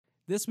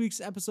This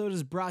week's episode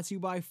is brought to you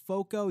by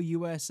FOCO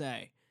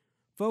USA.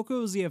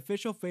 FOCO is the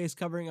official face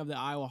covering of the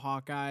Iowa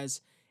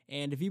Hawkeyes,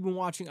 and if you've been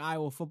watching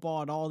Iowa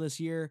football at all this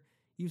year,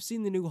 you've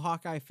seen the new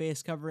Hawkeye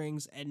face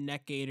coverings and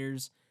neck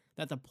gaiters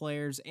that the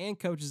players and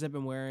coaches have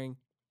been wearing,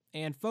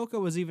 and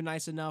FOCO was even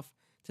nice enough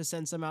to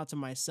send some out to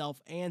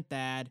myself and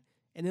Thad,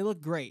 and they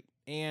look great,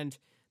 and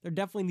they're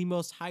definitely the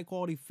most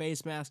high-quality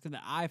face mask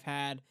that I've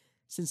had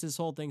since this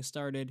whole thing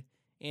started,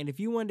 and if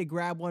you wanted to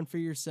grab one for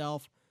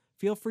yourself,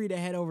 feel free to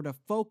head over to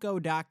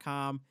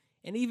foco.com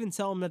and even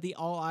tell them that the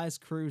All Eyes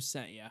crew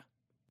sent you.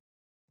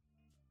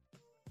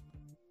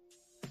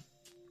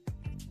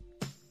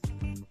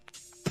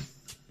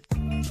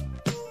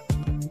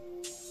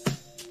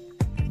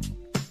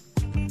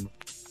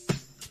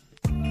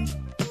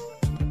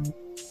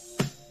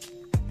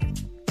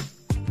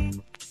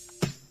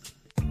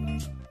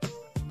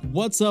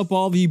 What's up,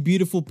 all of you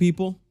beautiful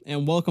people,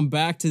 and welcome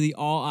back to the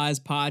All Eyes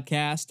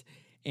podcast.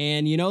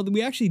 And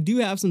we actually do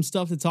have some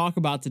stuff to talk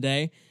about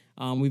today.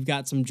 We've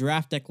got some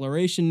draft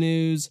declaration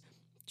news,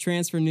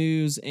 transfer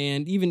news,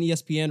 and even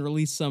ESPN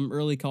released some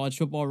early college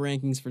football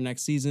rankings for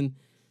next season.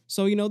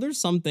 So, there's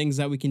some things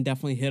that we can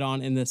definitely hit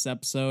on in this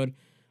episode.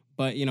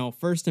 But,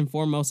 first and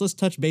foremost, let's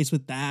touch base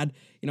with Thad.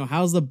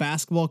 How's the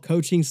basketball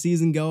coaching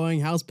season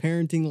going? How's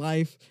parenting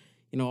life?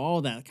 All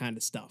that kind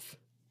of stuff.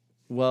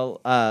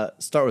 Well,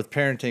 start with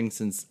parenting,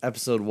 since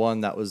episode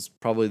 1, that was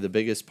probably the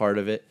biggest part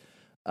of it.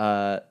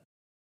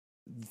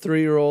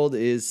 3-year-old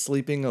is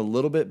sleeping a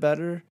little bit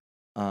better.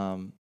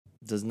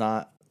 Does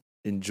not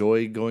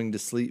enjoy going to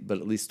sleep, but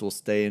at least will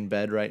stay in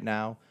bed right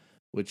now,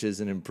 which is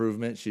an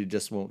improvement. She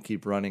just won't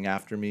keep running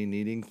after me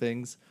needing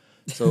things.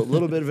 So a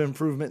little bit of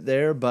improvement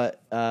there,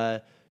 but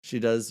she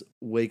does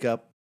wake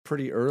up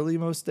pretty early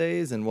most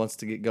days and wants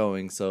to get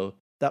going. So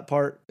that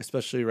part,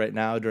 especially right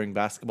now during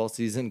basketball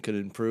season, could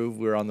improve.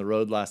 We were on the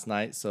road last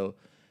night, so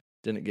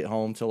didn't get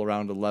home till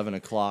around 11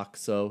 o'clock.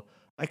 So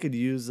I could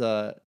use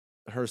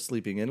her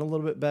sleeping in a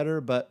little bit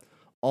better, but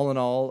all in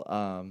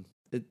all,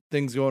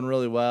 things going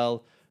really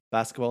well.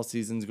 Basketball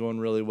season's going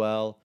really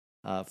well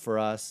for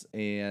us,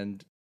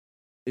 and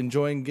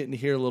enjoying getting to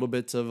hear a little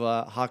bits of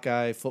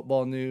Hawkeye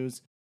football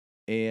news.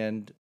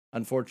 And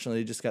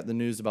unfortunately, just got the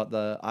news about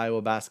the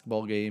Iowa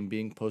basketball game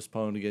being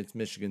postponed against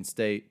Michigan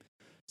State.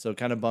 So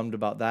kind of bummed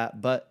about that,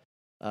 but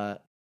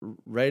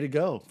ready to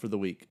go for the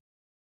week.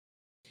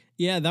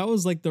 Yeah, that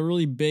was like the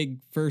really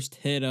big first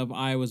hit of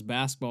Iowa's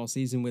basketball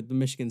season with the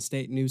Michigan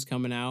State news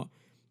coming out.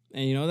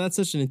 And, that's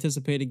such an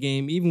anticipated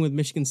game, even with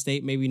Michigan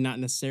State maybe not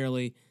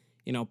necessarily,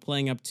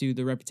 playing up to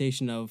the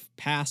reputation of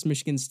past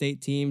Michigan State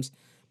teams.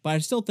 But I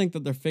still think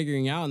that they're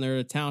figuring out and they're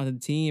a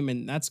talented team,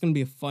 and that's going to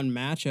be a fun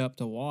matchup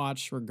to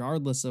watch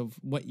regardless of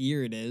what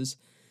year it is.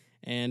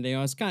 And,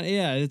 it's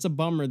it's a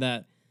bummer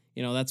that,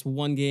 that's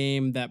one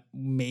game that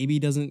maybe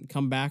doesn't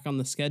come back on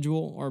the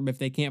schedule, or if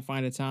they can't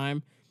find a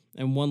time,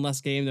 and one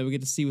less game that we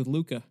get to see with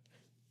Luka.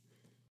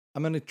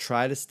 I'm going to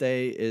try to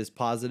stay as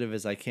positive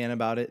as I can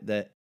about it,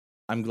 that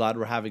I'm glad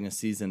we're having a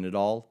season at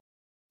all.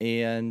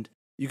 And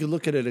you could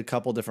look at it a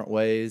couple different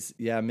ways.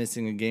 Yeah,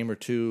 missing a game or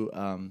two.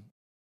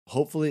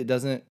 Hopefully it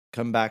doesn't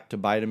come back to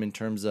bite them in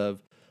terms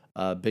of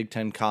Big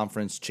Ten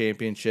Conference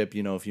Championship.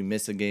 If you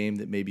miss a game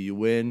that maybe you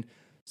win.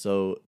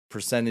 So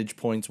percentage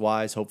points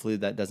wise, hopefully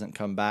that doesn't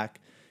come back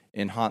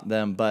and haunt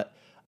them. But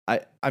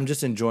I'm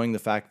just enjoying the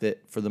fact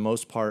that for the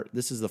most part,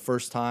 this is the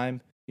first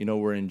time,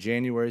 we're in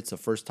January. It's the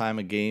first time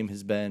a game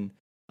has been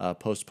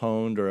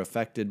postponed or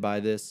affected by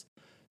this.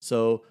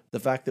 So the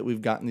fact that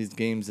we've gotten these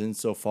games in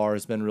so far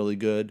has been really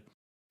good.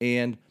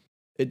 And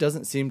it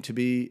doesn't seem to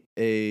be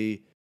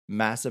a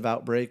massive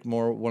outbreak,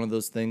 more one of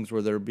those things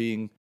where they're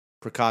being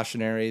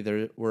precautionary.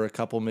 There were a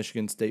couple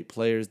Michigan State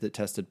players that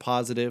tested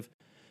positive,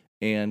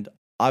 and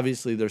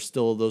obviously there's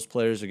still those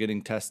players are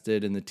getting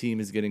tested and the team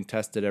is getting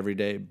tested every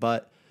day.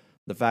 But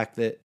the fact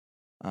that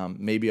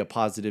maybe a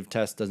positive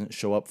test doesn't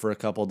show up for a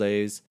couple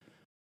days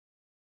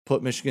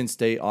put Michigan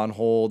State on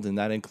hold, and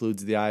that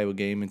includes the Iowa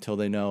game until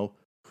they know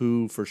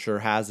who for sure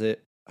has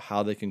it,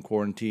 how they can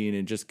quarantine,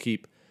 and just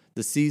keep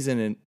the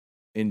season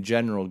in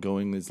general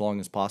going as long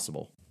as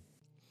possible.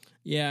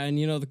 Yeah, and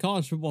the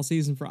college football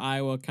season for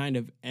Iowa kind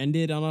of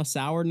ended on a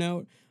sour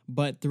note,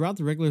 but throughout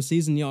the regular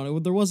season,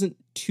 there wasn't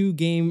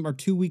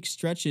 2-week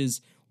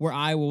stretches where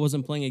Iowa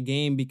wasn't playing a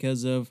game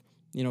because of,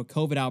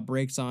 COVID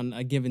outbreaks on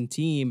a given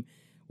team,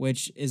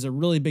 which is a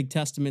really big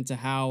testament to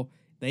how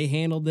they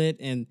handled it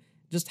and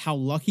just how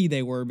lucky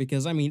they were,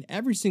 because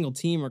every single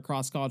team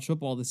across college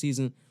football this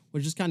season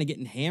was just kind of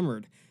getting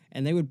hammered,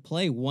 and they would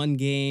play one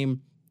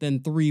game,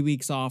 then 3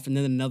 weeks off, and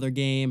then another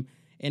game,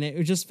 and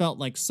it just felt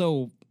like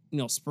so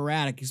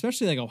sporadic,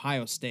 especially like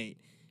Ohio State,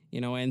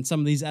 and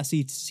some of these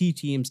SEC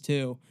teams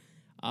too.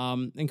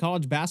 In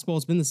college basketball,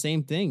 it's been the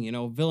same thing.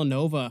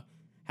 Villanova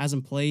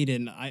hasn't played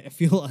in, I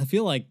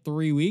feel like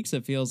 3 weeks.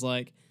 It feels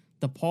like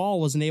DePaul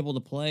wasn't able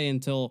to play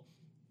until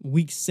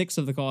week 6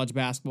 of the college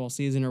basketball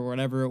season or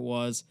whatever it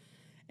was.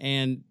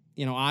 And,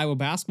 Iowa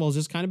basketball has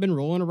just kind of been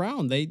rolling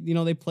around. They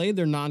played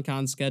their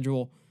non-con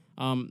schedule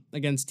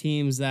against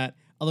teams that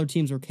other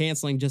teams were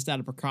canceling just out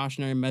of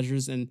precautionary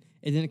measures, and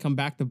it didn't come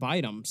back to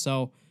bite them.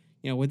 So,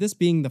 with this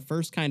being the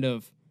first kind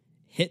of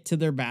hit to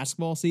their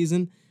basketball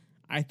season,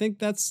 I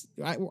think as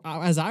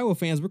Iowa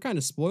fans, we're kind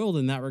of spoiled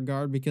in that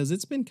regard because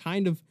it's been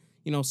kind of,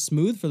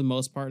 smooth for the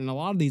most part. And a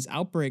lot of these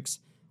outbreaks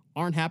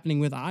aren't happening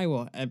with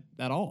Iowa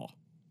at all.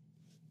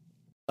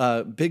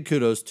 Big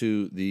kudos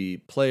to the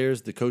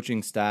players, the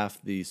coaching staff,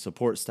 the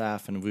support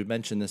staff, and we've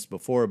mentioned this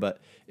before, but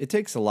it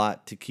takes a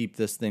lot to keep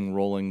this thing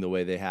rolling the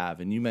way they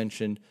have. And you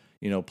mentioned,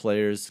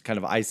 players kind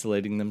of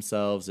isolating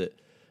themselves at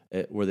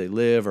where they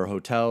live or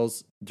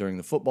hotels during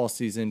the football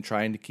season,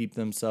 trying to keep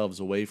themselves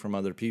away from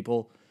other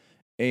people.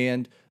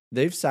 And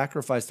they've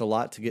sacrificed a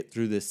lot to get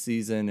through this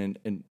season,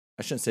 and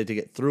I shouldn't say to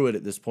get through it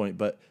at this point,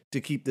 but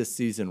to keep this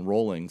season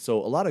rolling. So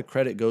a lot of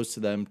credit goes to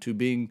them to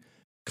being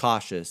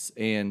cautious.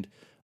 And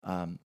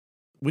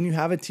when you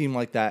have a team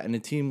like that, and a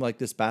team like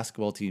this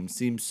basketball team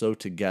seems so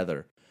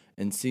together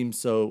and seems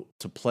so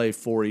to play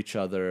for each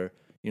other,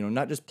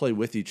 not just play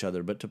with each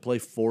other, but to play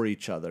for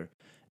each other,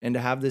 and to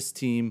have this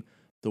team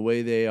the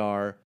way they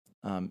are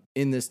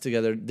in this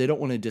together, they don't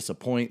want to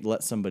disappoint,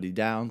 let somebody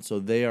down. So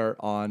they are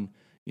on,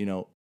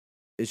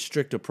 as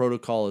strict a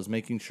protocol as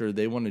making sure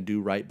they want to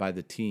do right by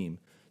the team.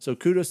 So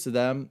kudos to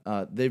them.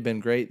 They've been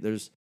great.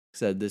 There's, like I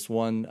said, this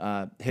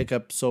one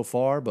hiccup so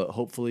far, but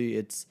hopefully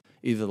it's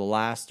either the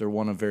last or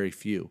one of very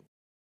few.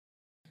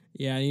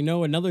 Yeah,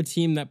 another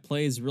team that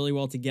plays really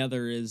well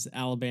together is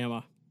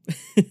Alabama.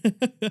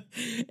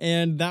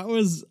 And that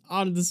was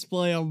on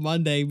display on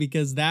Monday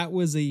because that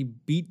was a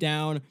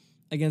beatdown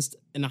against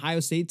an Ohio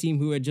State team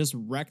who had just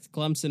wrecked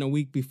Clemson a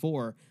week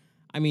before.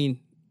 I mean,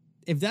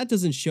 if that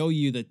doesn't show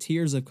you the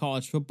tiers of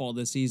college football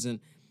this season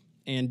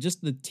and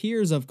just the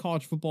tiers of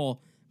college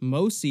football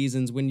most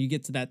seasons when you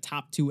get to that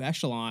top two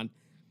echelon,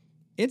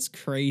 it's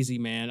crazy,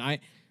 man. I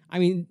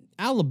mean,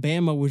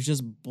 Alabama was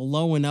just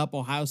blowing up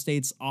Ohio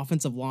State's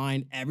offensive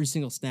line every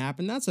single snap,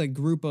 and that's a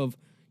group of,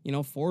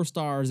 4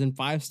 stars and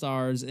 5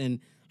 stars and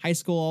high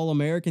school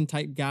All-American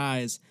type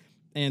guys.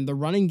 And the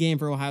running game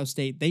for Ohio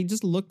State, they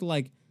just looked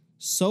like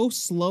so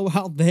slow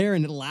out there,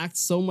 and it lacked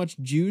so much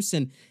juice,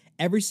 and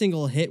every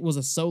single hit was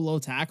a solo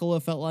tackle,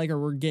 it felt like, or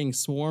we're getting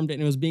swarmed,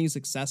 and it was being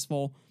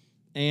successful.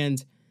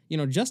 And,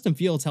 Justin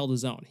Fields held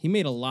his own. He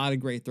made a lot of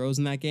great throws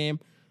in that game,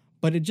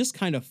 but it just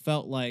kind of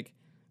felt like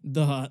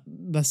the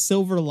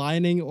silver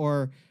lining,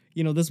 or,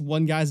 this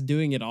one guy's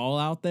doing it all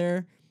out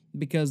there,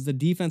 because the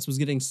defense was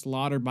getting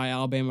slaughtered by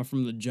Alabama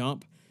from the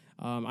jump.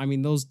 I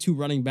mean, those two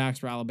running backs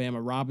for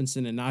Alabama,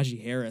 Robinson and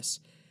Najee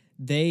Harris,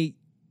 they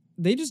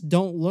just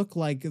don't look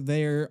like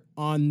they're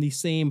on the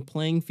same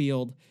playing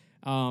field.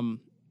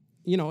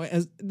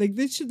 As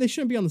they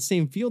shouldn't be on the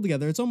same field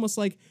together. It's almost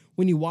like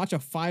when you watch a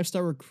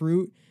 5-star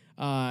recruit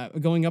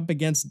going up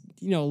against,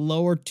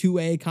 lower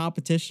 2A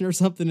competition or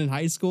something in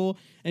high school,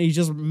 and he's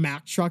just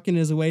Mack trucking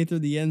his way through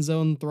the end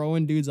zone,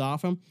 throwing dudes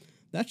off him.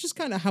 That's just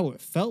kind of how it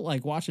felt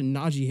like watching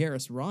Najee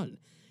Harris run.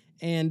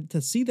 And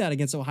to see that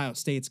against Ohio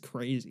State's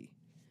crazy.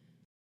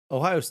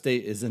 Ohio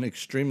State is an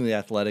extremely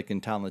athletic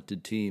and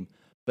talented team,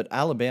 but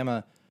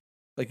Alabama,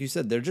 like you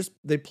said,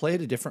 they play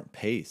at a different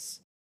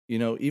pace.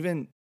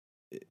 Even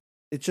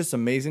it's just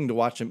amazing to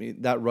watch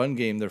them. That run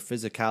game, their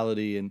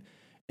physicality, and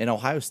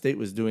Ohio State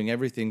was doing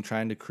everything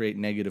trying to create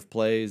negative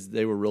plays.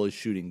 They were really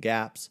shooting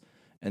gaps,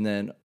 and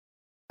then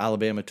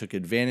Alabama took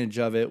advantage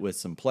of it with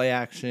some play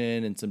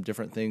action and some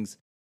different things,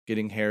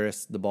 getting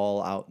Harris the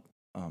ball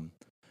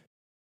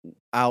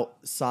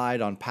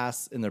outside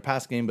in their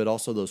pass game, but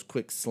also those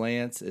quick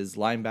slants as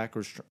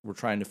linebackers were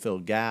trying to fill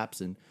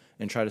gaps and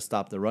try to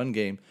stop the run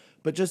game.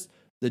 But just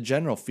the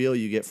general feel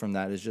you get from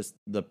that is just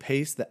the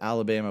pace that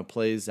Alabama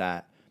plays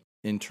at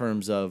in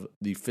terms of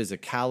the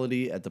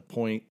physicality at the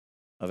point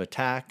of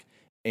attack,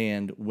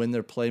 and when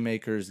their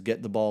playmakers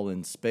get the ball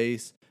in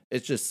space,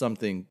 it's just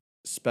something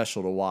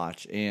special to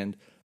watch. And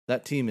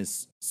that team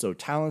is so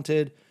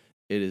talented.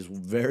 It is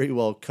very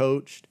well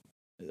coached.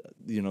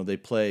 They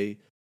play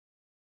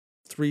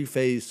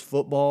 3-phase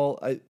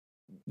football.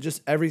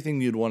 Just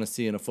everything you'd want to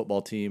see in a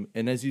football team.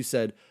 And as you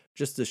said,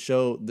 just to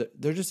show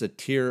that they're just a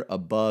tier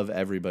above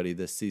everybody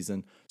this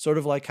season, sort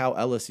of like how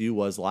LSU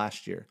was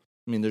last year.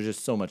 I mean, there's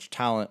just so much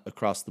talent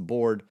across the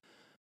board.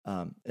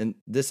 And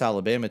this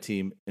Alabama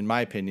team, in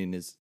my opinion,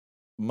 is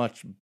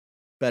much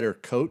better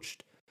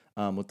coached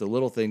with the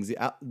little things.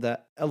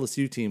 That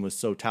LSU team was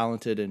so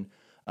talented,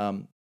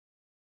 and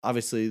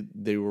obviously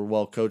they were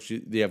well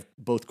coached. They have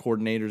both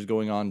coordinators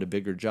going on to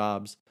bigger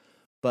jobs.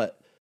 But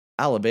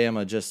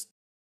Alabama just,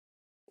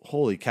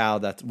 holy cow,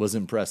 that was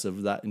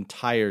impressive, that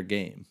entire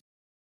game.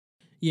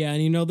 Yeah,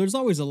 and there's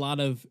always a lot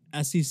of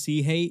SEC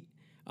hate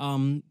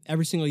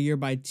every single year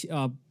by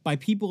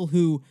people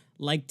who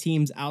like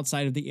teams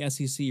outside of the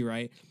SEC,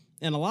 right?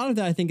 And a lot of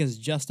that I think is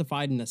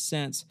justified in a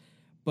sense.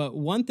 But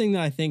one thing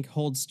that I think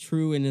holds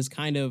true and is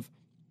kind of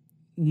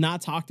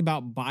not talked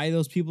about by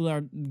those people that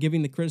are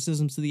giving the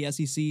criticisms to the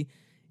SEC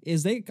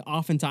is they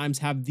oftentimes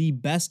have the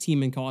best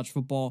team in college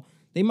football.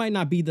 They might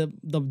not be the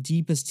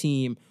deepest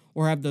team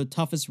or have the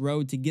toughest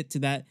road to get to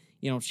that,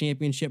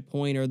 championship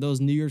point or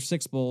those New Year's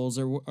Six Bowls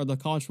or the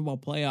college football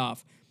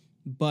playoff.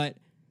 but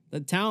the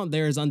talent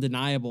there is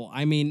undeniable.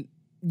 I mean,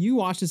 you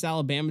watch this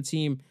Alabama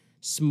team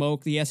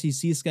smoke the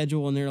SEC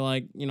schedule, and they're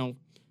like,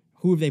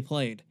 who have they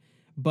played?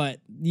 But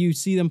you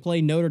see them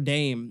play Notre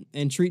Dame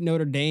and treat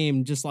Notre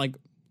Dame just like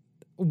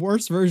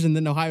worse version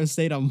than Ohio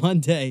State on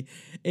Monday.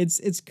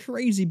 It's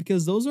crazy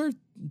because those are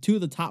two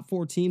of the top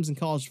 4 teams in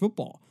college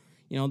football.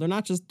 They're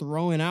not just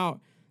throwing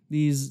out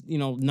these,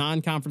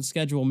 non-conference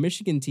schedule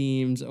Michigan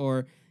teams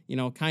or,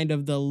 kind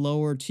of the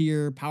lower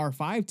tier Power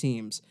 5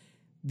 teams.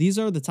 These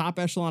are the top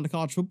echelon of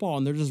college football,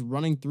 and they're just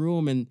running through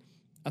them and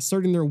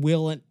asserting their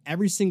will in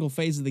every single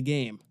phase of the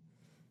game.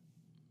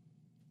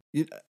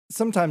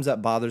 Sometimes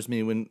that bothers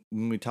me when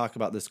we talk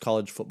about this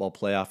college football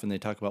playoff and they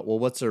talk about, well,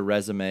 what's their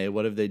resume?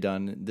 What have they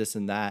done? This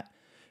and that.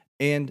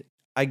 And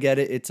I get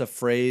it. It's a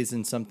phrase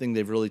and something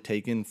they've really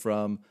taken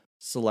from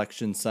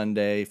Selection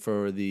Sunday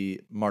for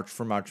the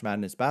March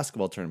Madness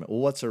basketball tournament. Well,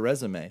 what's their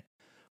resume?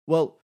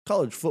 Well,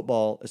 college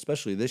football,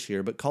 especially this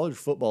year, but college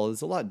football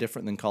is a lot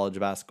different than college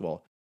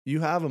basketball.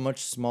 You have a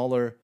much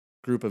smaller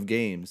group of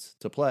games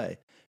to play.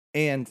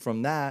 And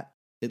from that,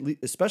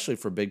 especially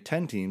for Big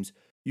Ten teams,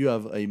 you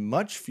have a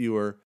much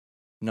fewer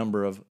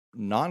number of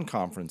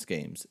non-conference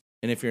games.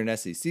 And if you're an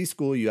SEC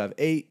school, you have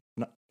 8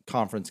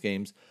 conference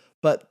games,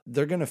 but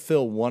they're going to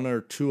fill 1 or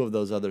 2 of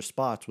those other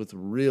spots with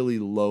really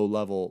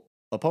low-level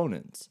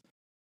opponents.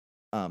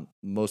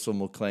 Most of them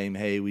will claim,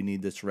 hey, we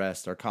need this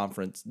rest, our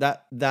conference.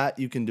 That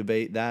you can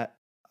debate, that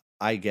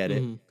I get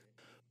it.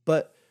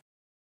 But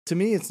to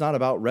me, it's not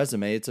about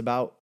resume. It's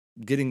about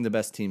getting the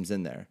best teams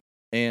in there.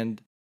 And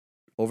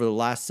over the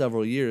last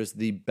several years,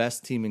 the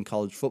best team in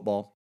college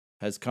football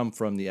has come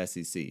from the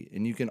SEC.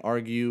 And you can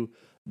argue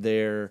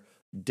their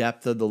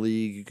depth of the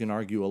league. You can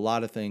argue a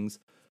lot of things.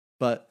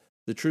 But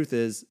the truth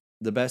is,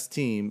 the best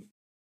team,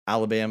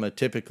 Alabama,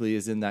 typically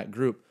is in that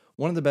group.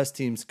 One of the best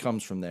teams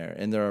comes from there.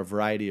 And there are a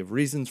variety of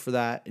reasons for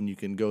that. And you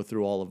can go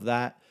through all of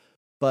that.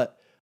 But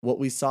what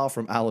we saw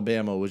from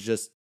Alabama was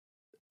just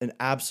an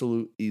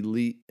absolute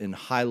elite and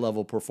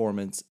high-level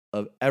performance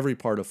of every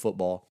part of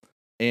football.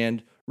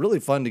 And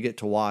really fun to get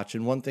to watch.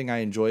 And one thing I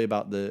enjoy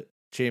about the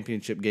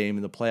championship game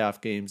and the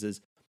playoff games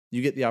is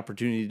you get the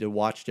opportunity to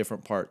watch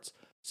different parts.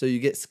 So you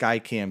get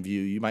Skycam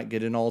view. You might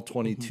get an all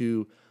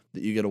 22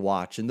 that you get to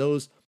watch. And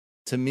those,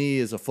 to me,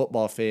 as a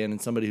football fan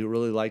and somebody who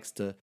really likes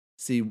to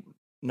see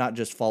not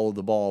just follow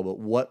the ball, but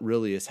what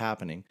really is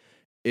happening,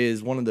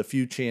 is one of the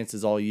few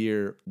chances all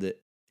year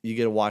that you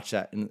get to watch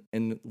that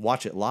and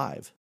watch it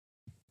live.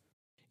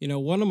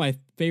 One of my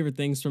favorite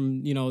things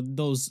from,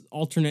 those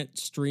alternate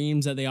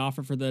streams that they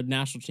offer for the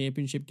national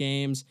championship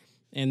games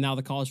and now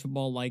the college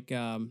football, like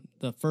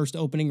the first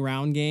opening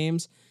round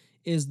games,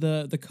 is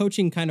the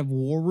coaching kind of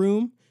war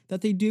room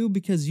that they do,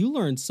 because you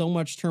learn so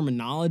much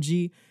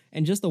terminology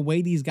and just the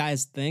way these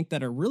guys think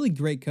that are really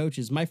great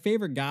coaches. My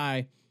favorite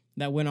guy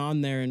that went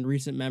on there in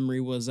recent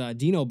memory was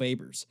Dino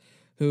Babers,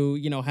 who,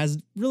 has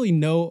really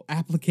no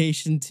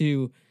application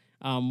to,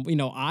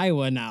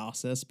 Iowa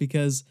analysis,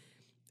 because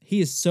he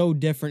is so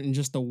different in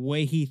just the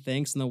way he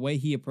thinks and the way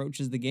he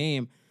approaches the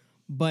game.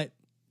 But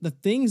the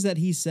things that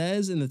he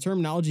says and the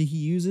terminology he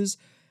uses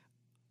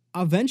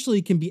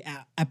eventually can be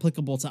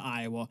applicable to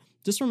Iowa,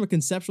 just from a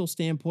conceptual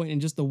standpoint and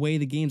just the way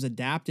the game's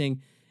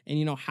adapting.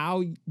 And,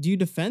 how do you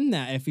defend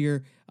that if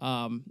you're,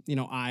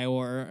 Iowa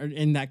or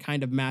in that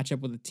kind of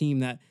matchup with a team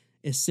that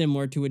is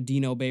similar to a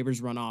Dino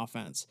Babers run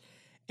offense?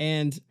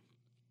 And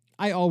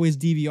I always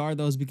DVR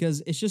those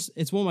because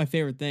it's one of my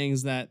favorite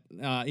things that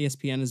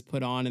ESPN has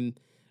put on. And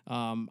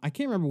I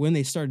can't remember when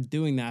they started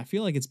doing that. I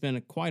feel like it's been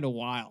quite a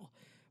while.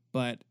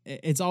 But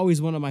it's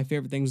always one of my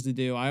favorite things to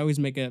do. I always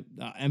make a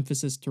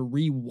emphasis to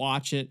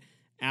rewatch it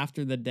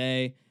after the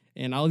day,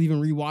 and I'll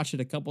even rewatch it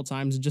a couple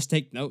times and just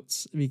take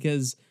notes,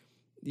 because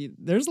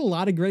there's a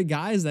lot of great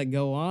guys that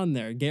go on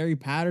there. Gary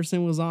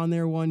Patterson was on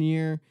there one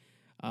year.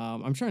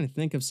 I'm trying to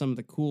think of some of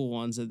the cool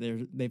ones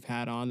that they've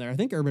had on there. I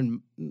think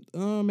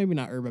maybe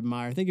not Urban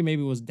Meyer. I think it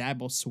maybe was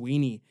Dabo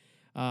Sweeney,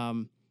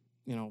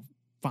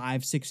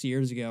 5-6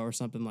 years ago or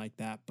something like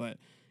that. But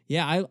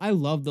yeah, I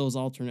love those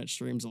alternate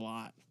streams a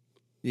lot.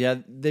 Yeah,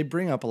 they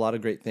bring up a lot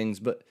of great things,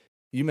 but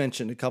you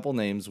mentioned a couple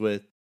names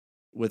with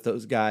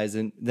those guys,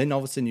 and then all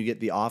of a sudden you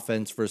get the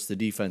offense versus the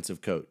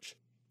defensive coach,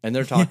 and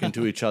they're talking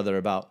to each other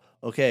about,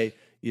 okay,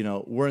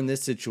 we're in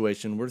this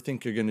situation, we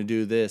think you're going to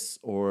do this,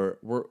 or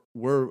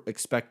we're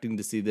expecting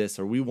to see this,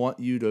 or we want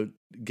you to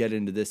get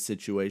into this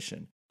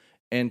situation,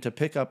 and to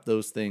pick up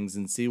those things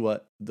and see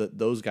what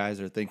those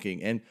guys are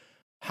thinking and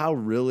how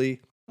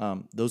really.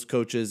 Those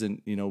coaches,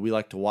 and we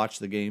like to watch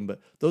the game,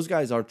 but those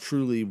guys are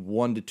truly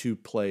 1 to 2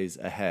 plays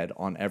ahead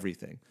on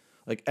everything.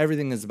 Like,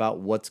 everything is about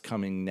what's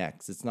coming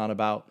next. It's not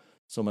about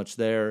so much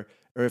there,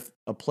 or if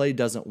a play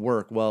doesn't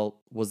work,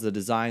 well, was the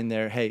design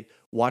there? Hey,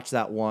 watch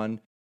that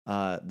one.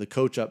 The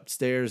coach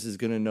upstairs is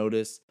going to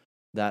notice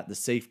that the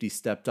safety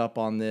stepped up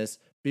on this.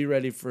 Be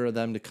ready for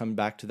them to come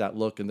back to that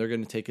look, and they're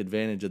going to take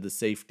advantage of the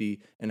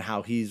safety and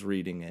how he's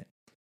reading it.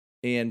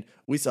 And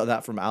we saw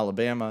that from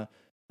Alabama.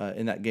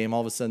 In that game,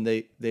 all of a sudden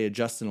they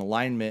adjust an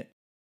alignment,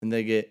 and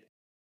they get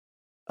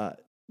a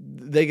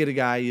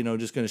guy,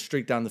 just going to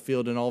streak down the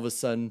field, and all of a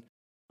sudden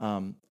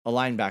a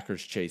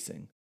linebacker's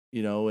chasing,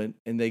 and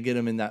they get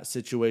him in that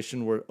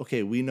situation where,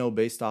 okay, we know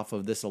based off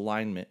of this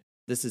alignment,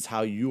 this is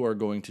how you are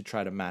going to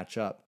try to match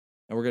up.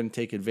 And we're going to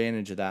take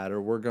advantage of that, or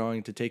we're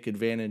going to take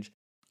advantage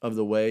of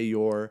the way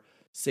your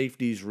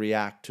safeties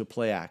react to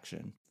play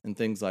action and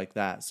things like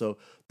that. So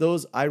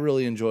those, I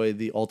really enjoy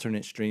the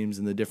alternate streams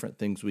and the different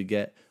things we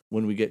get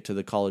when we get to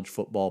the college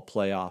football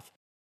playoff.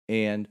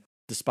 And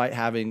despite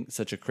having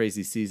such a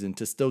crazy season,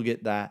 to still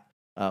get that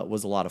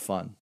was a lot of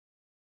fun.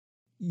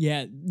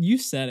 Yeah, you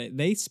said it.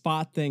 They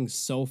spot things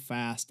so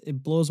fast.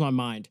 It blows my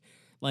mind.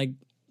 Like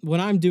when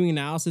I'm doing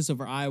analysis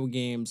over Iowa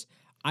games,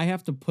 I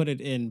have to put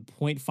it in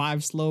point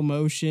 0.5 slow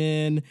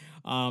motion.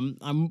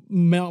 I'm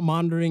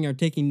monitoring or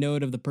taking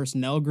note of the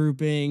personnel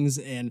groupings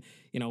and,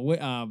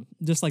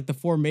 just like the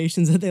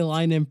formations that they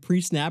line in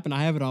pre snap, and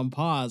I have it on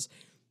pause.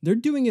 They're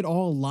doing it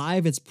all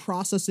live. It's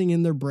processing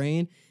in their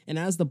brain. And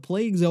as the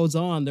play goes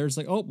on, there's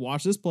like, oh,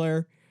 watch this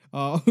player.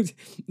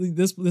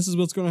 This is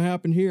what's going to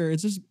happen here.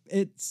 It's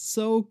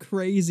so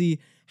crazy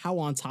how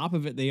on top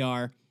of it they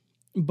are.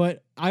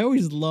 But I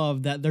always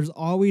love that there's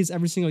always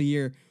every single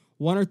year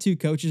one or two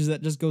coaches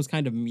that just goes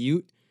kind of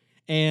mute,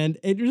 and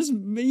it just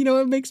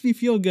it makes me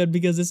feel good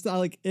because it's not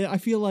like I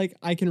feel like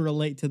I can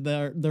relate to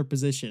their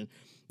position.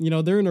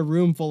 They're in a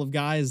room full of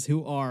guys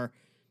who are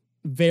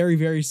very,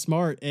 very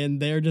smart, and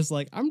they're just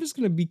like, I'm just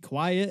gonna be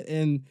quiet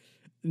and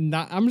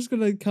not. I'm just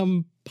gonna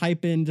come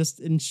pipe in just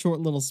in short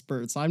little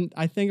spurts. I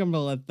think I'm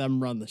gonna let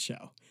them run the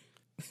show.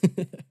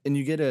 And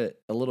you get a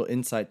little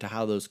insight to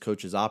how those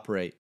coaches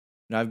operate.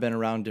 I've been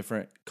around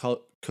different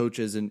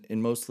coaches and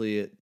mostly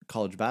at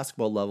college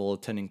basketball level,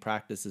 attending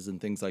practices and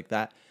things like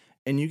that.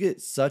 And you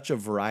get such a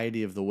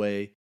variety of the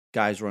way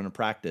guys run a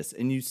practice,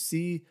 and you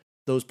see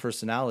those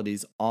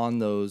personalities on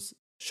those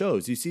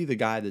shows. You see the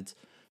guy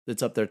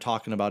that's up there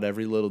talking about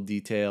every little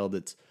detail,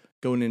 that's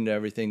going into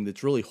everything,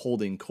 that's really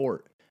holding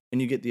court.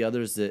 And you get the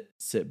others that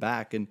sit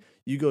back, and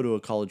you go to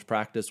a college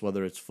practice,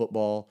 whether it's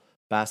football,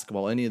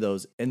 basketball, any of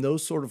those, and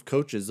those sort of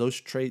coaches, those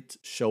traits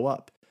show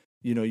up.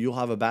 You'll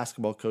have a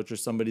basketball coach or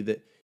somebody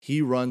that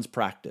he runs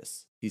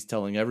practice. He's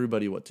telling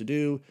everybody what to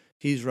do.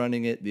 He's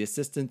running it. The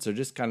assistants are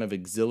just kind of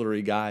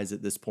auxiliary guys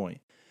at this point.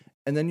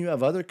 And then you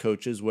have other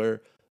coaches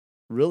where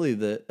really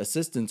the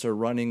assistants are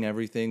running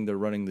everything. They're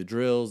running the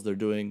drills. They're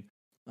doing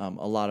a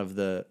lot of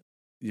the,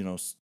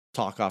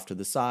 talk off to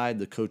the side,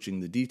 the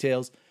coaching, the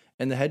details.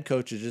 And the head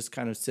coach is just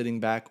kind of sitting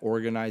back,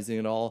 organizing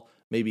it all.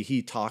 Maybe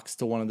he talks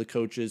to one of the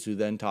coaches who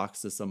then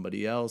talks to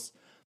somebody else.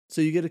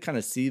 So you get to kind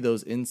of see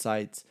those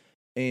insights.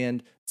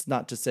 And it's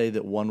not to say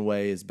that one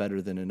way is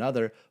better than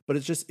another, but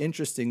it's just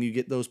interesting. You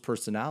get those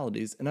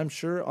personalities. And I'm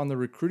sure on the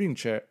recruiting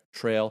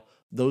trail,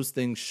 those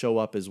things show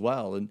up as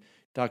well. And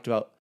talked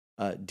about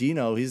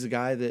Dino. He's a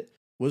guy that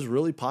was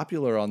really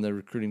popular on the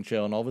recruiting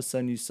trail. And all of a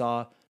sudden you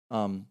saw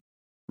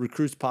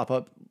recruits pop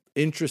up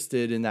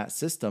interested in that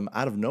system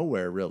out of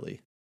nowhere,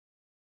 really.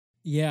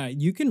 Yeah,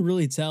 you can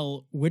really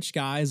tell which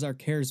guys are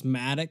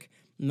charismatic,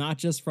 not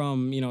just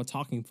from,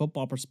 talking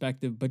football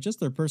perspective, but just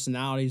their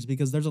personalities,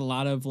 because there's a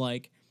lot of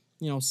like,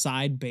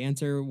 side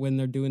banter when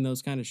they're doing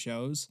those kind of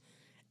shows.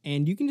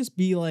 And you can just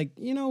be like,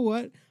 you know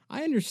what?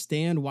 I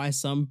understand why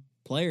some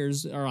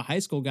players or a high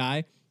school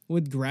guy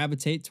would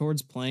gravitate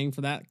towards playing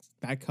for that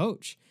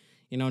coach.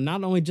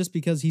 Not only just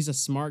because he's a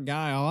smart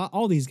guy,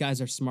 all these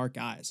guys are smart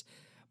guys,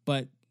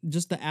 but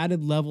just the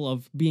added level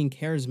of being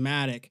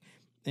charismatic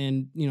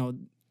and,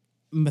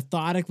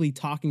 methodically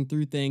talking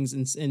through things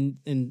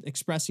and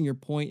expressing your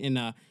point in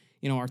a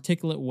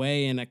articulate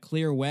way, in a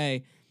clear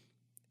way.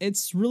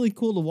 It's really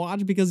cool to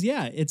watch because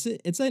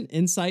it's an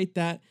insight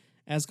that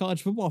as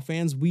college football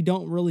fans we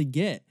don't really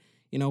get.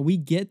 We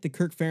get the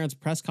Kirk Ferentz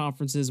press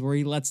conferences where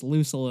he lets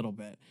loose a little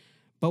bit,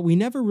 but we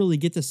never really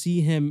get to see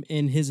him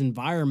in his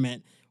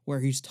environment where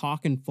he's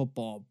talking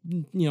football,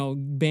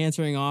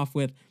 bantering off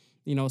with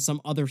some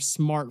other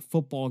smart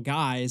football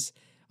guys.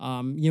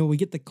 We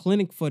get the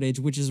clinic footage,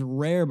 which is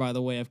rare, by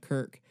the way, of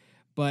Kirk,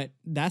 but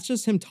that's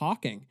just him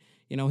talking.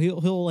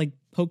 He'll like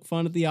poke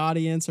fun at the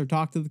audience or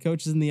talk to the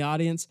coaches in the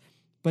audience,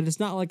 but it's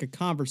not like a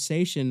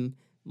conversation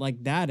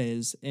like that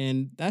is.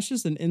 And that's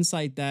just an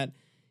insight that,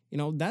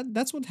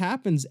 that's what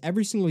happens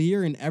every single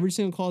year in every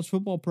single college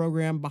football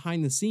program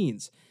behind the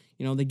scenes.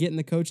 They get in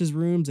the coaches'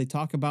 rooms, they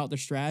talk about their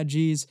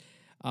strategies,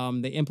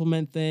 they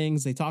implement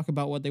things, they talk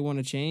about what they want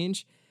to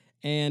change.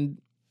 And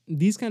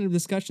these kind of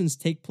discussions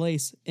take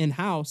place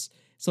in-house.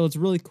 So it's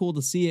really cool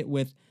to see it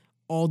with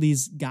all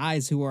these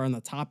guys who are on the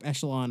top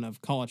echelon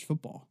of college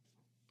football.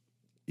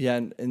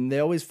 Yeah, and they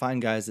always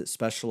find guys that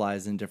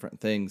specialize in different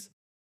things.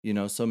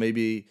 So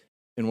maybe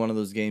in one of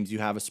those games you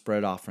have a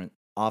spread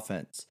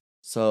offense.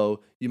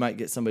 So you might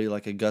get somebody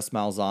like a Gus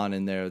Malzahn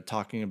in there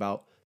talking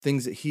about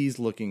things that he's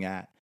looking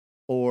at.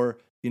 Or,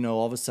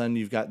 all of a sudden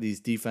you've got these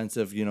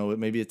defensive,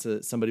 maybe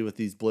it's somebody with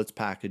these blitz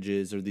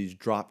packages or these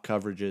drop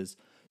coverages.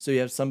 So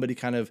you have somebody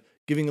kind of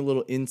giving a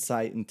little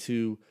insight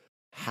into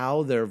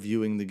how they're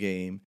viewing the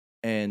game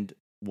and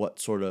what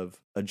sort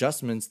of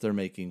adjustments they're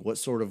making, what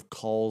sort of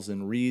calls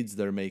and reads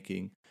they're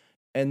making.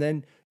 And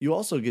then you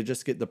also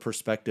just get the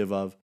perspective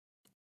of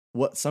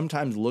what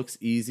sometimes looks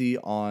easy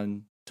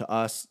on to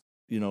us,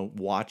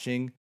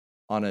 watching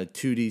on a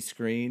 2D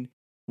screen,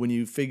 when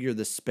you figure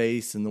the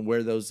space and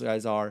where those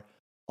guys are,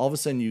 all of a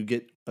sudden you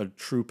get a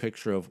true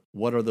picture of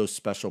what are those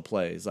special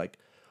plays. Like,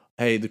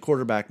 hey, the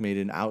quarterback made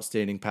an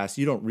outstanding pass.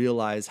 You don't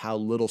realize how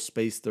little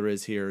space there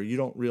is here. You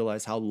don't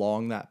realize how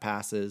long that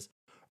pass is,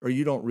 or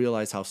you don't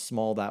realize how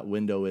small that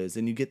window is.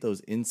 And you get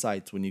those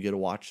insights when you get to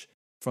watch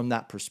from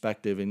that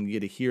perspective and you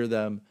get to hear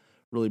them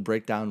really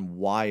break down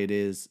why it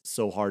is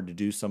so hard to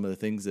do some of the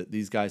things that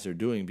these guys are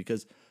doing,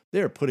 because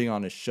they are putting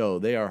on a show.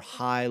 They are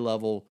high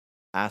level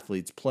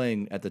athletes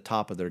playing at the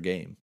top of their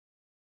game.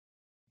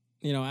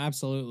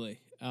 Absolutely.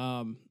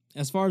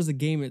 As far as the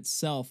game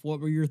itself, what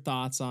were your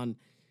thoughts on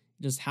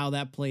just how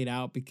that played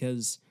out?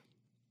 Because,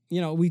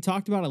 we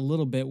talked about a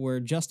little bit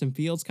where Justin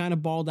Fields kind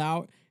of balled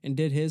out and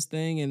did his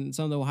thing, and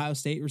some of the Ohio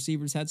State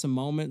receivers had some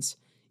moments.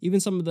 Even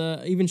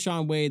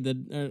Sean Wade,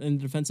 and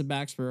the defensive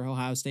backs for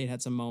Ohio State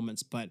had some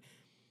moments, but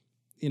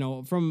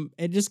from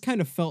it just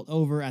kind of felt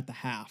over at the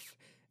half.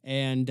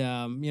 And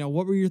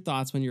what were your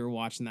thoughts when you were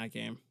watching that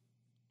game?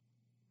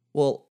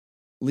 Well,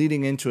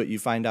 leading into it, you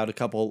find out a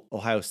couple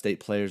Ohio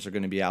State players are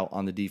going to be out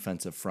on the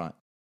defensive front.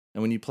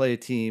 And when you play a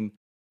team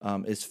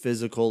as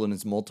physical and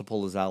as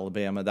multiple as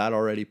Alabama, that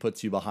already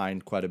puts you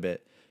behind quite a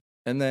bit.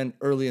 And then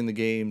early in the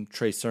game,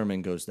 Trey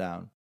Sermon goes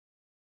down.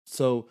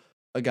 So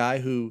a guy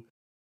who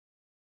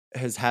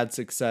has had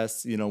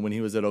success, when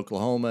he was at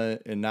Oklahoma,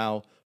 and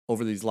now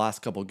over these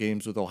last couple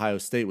games with Ohio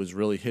State was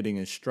really hitting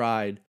his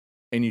stride,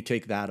 and you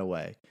take that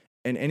away.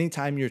 And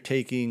anytime you're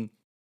taking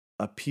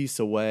a piece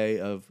away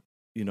of,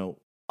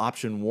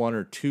 option 1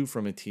 or 2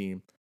 from a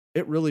team,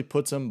 it really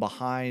puts them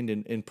behind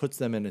and puts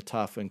them in a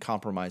tough and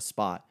compromised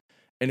spot.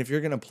 And if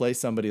you're going to play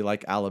somebody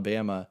like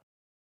Alabama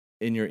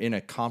and you're in a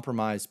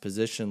compromised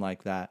position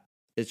like that,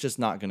 it's just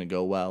not going to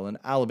go well. And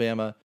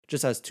Alabama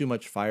just has too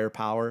much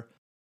firepower.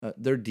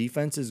 Their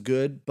defense is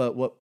good, but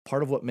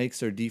part of what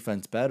makes their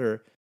defense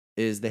better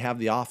is they have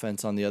the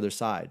offense on the other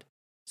side.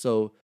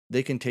 So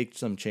they can take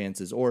some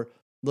chances. Or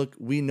look,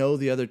 we know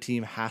the other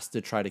team has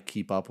to try to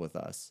keep up with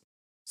us.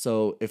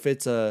 So if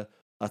it's a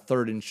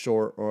third and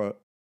short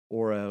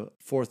or a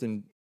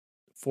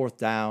fourth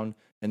down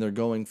and they're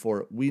going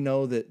for it, we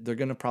know that they're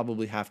going to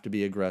probably have to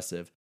be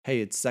aggressive. Hey,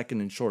 it's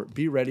second and short.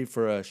 Be ready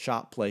for a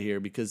shot play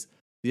here, because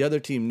the other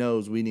team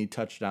knows we need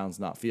touchdowns,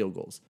 not field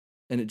goals.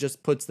 And it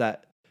just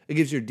it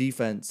gives your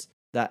defense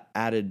that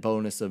added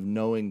bonus of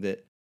knowing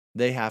that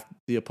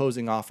the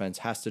opposing offense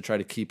has to try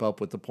to keep up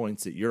with the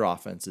points that your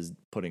offense is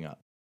putting up.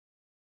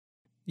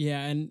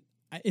 Yeah, and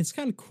it's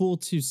kind of cool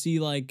to see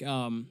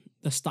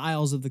the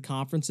styles of the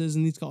conferences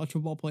in these college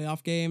football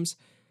playoff games,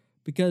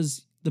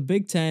 because the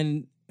Big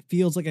Ten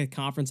feels like a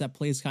conference that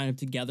plays kind of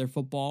together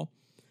football.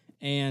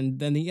 And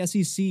then the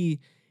SEC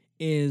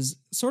is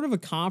sort of a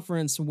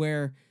conference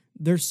where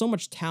there's so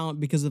much talent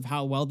because of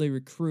how well they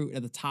recruit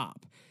at the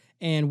top.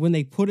 And when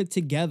they put it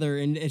together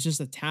and it's just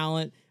a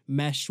talent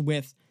meshed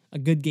with a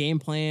good game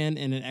plan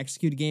and an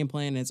executed game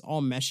plan, and it's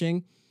all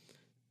meshing,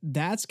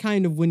 that's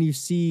kind of when you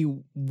see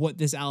what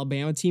this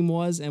Alabama team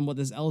was and what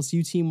this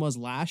LSU team was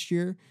last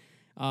year,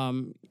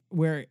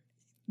 where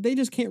they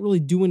just can't really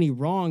do any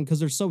wrong because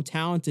they're so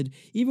talented.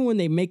 Even when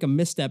they make a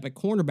misstep at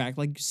cornerback,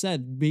 like you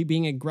said,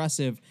 being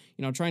aggressive,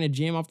 trying to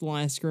jam off the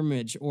line of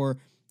scrimmage or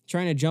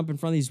trying to jump in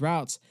front of these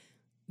routes,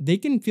 they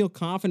can feel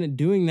confident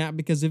doing that,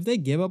 because if they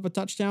give up a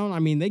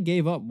touchdown, they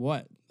gave up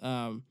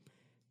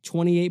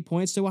 28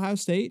 points to Ohio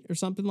State or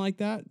something like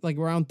that, like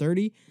around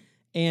 30.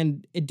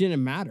 And it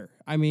didn't matter.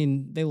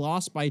 They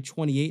lost by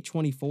 28,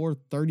 24,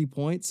 30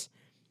 points.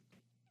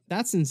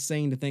 That's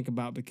insane to think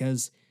about,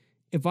 because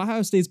if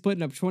Ohio State's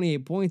putting up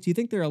 28 points, you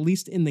think they're at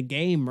least in the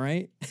game,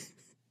 right?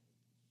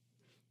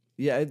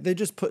 Yeah, they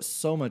just put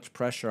so much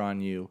pressure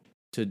on you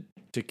to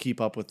keep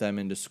up with them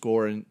and to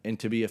score and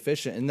to be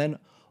efficient. And then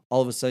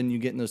all of a sudden you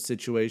get in those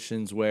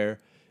situations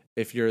where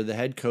if you're the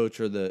head coach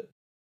or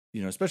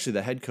especially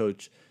the head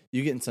coach,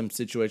 you get in some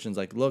situations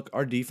like, look,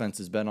 our defense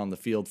has been on the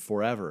field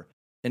forever.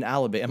 And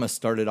Alabama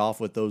started off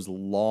with those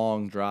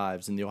long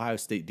drives, and the Ohio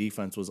State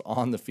defense was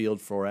on the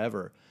field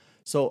forever.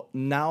 So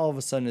now all of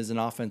a sudden, as an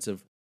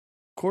offensive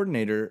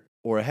coordinator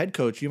or a head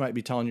coach, you might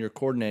be telling your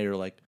coordinator,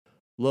 like,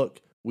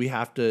 look, we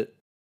have to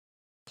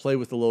play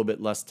with a little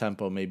bit less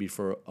tempo maybe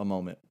for a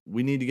moment.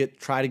 We need to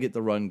try to get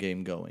the run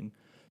game going.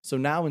 So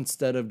now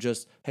instead of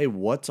just, hey,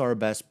 what's our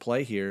best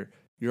play here?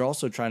 You're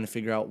also trying to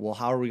figure out, well,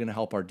 how are we going to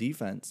help our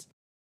defense?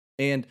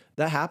 And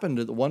that happened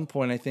at one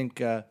point. I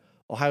think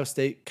Ohio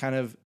State kind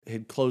of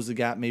had closed the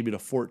gap maybe to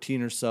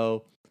 14 or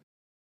so.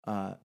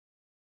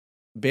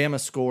 Bama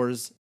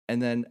scores,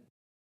 and then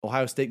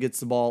Ohio State gets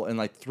the ball, and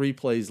like 3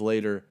 plays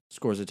later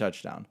scores a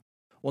touchdown.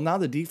 Well, now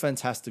the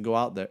defense has to go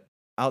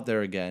out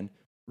there again.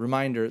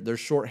 Reminder, they're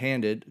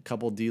shorthanded, a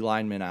couple D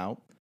linemen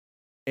out,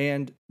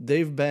 and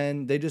they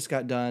just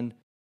got done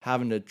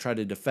having to try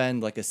to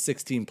defend like a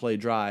 16-play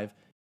drive,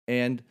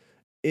 and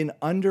in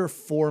under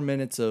 4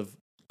 minutes of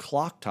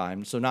clock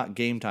time, so not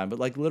game time, but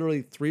like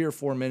literally 3 or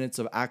 4 minutes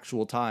of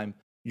actual time,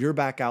 you're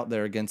back out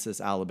there against this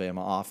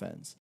Alabama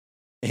offense.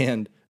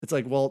 And It's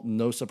like, well,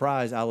 no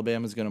surprise,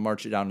 Alabama's going to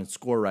march it down and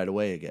score right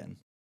away again.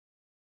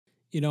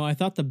 I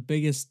thought the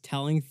biggest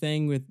telling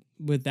thing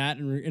with that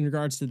in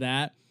regards to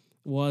that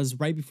was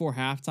right before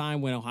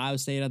halftime when Ohio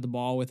State had the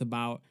ball with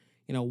about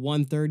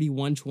 130,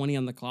 120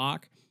 on the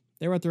clock.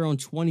 They were at their own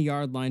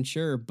 20-yard line,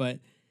 sure, but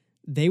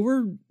they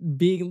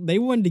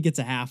wanted to get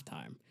to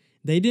halftime.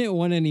 They didn't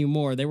want any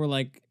more. They were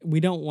like,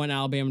 we don't want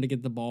Alabama to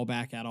get the ball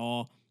back at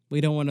all.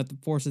 We don't want to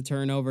force a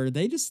turnover.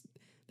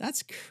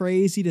 That's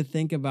crazy to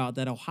think about,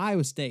 that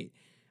Ohio State,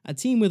 a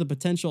team with a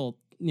potential,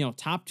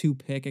 top 2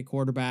 pick at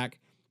quarterback,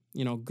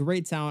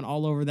 great talent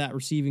all over that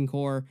receiving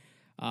core.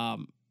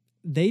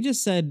 They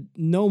just said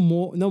no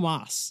more, no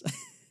mas.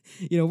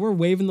 We're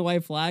waving the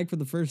white flag for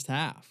the first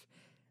half.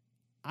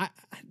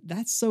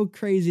 That's so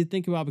crazy to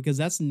think about, because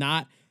that's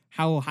not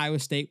how Ohio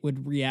State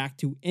would react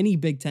to any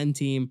Big Ten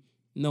team,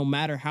 no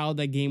matter how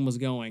that game was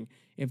going.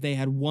 If they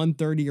had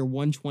 130 or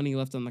 120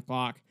 left on the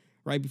clock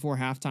right before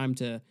halftime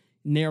to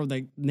narrow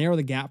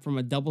the gap from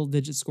a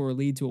double-digit score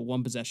lead to a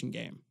 1-possession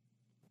game.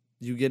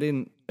 You get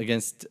in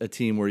against a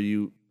team where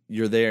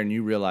you're there and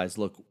you realize,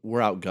 look, we're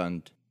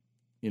outgunned.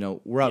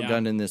 We're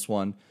outgunned in this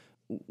one.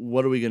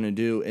 What are we going to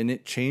do? And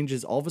it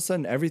changes. All of a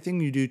sudden, everything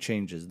you do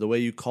changes. The way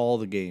you call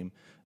the game,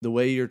 the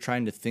way you're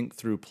trying to think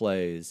through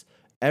plays,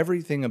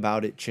 everything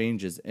about it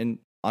changes. And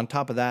on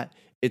top of that,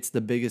 it's the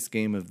biggest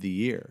game of the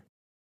year.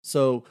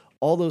 So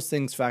all those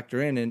things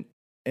factor in.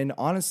 And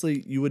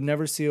honestly, you would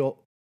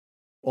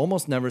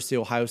almost never see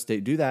Ohio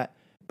State do that.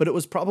 But it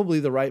was probably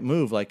the right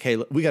move. Like, hey,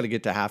 we got to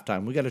get to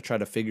halftime. We got to try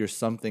to figure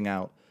something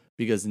out,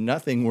 because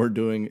nothing we're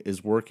doing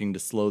is working to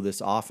slow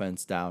this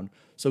offense down.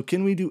 So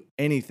can we do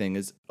anything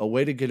as a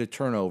way to get a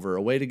turnover,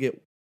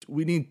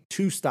 we need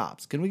 2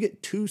 stops. Can we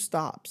get 2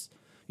 stops,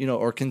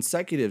 or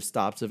consecutive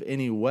stops of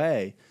any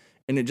way?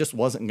 And it just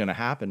wasn't going to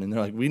happen. And they're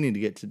like, we need to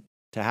get to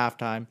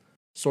halftime,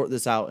 sort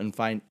this out, and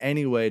find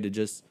any way to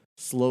just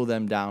slow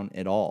them down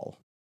at all.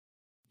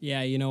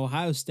 Yeah,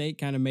 Ohio State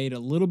kind of made a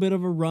little bit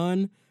of a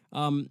run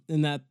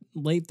in that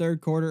late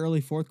third quarter,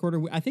 early fourth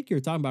quarter. I think you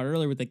were talking about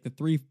earlier with like the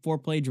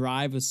 3-4 play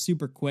drive, was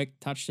super quick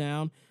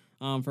touchdown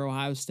for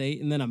Ohio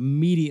State. And then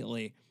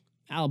immediately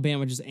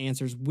Alabama just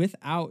answers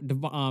without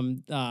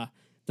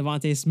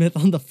Devontae Smith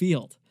on the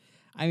field.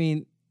 I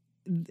mean,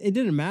 it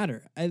didn't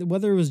matter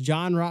whether it was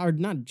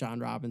not John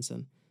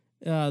Robinson,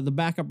 the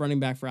backup running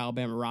back for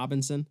Alabama,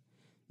 Robinson,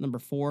 number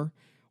 4,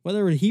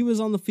 whether he was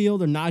on the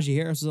field or Najee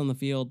Harris was on the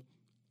field.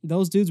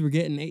 Those dudes were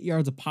getting 8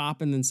 yards a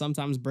pop and then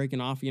sometimes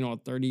breaking off, a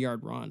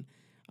 30-yard run.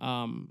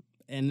 And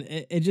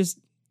it just,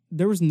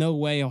 there was no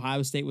way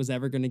Ohio State was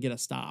ever going to get a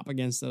stop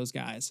against those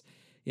guys.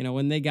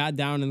 When they got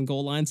down in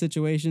goal line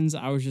situations,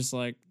 I was just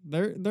like,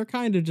 they're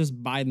kind of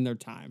just biding their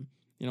time.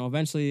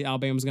 Eventually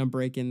Alabama's going to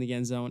break in the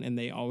end zone, and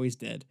they always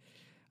did.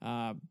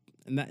 And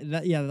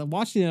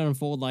watching it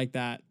unfold like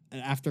that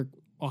after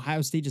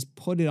Ohio State just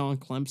put it on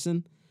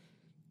Clemson,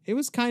 it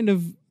was kind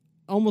of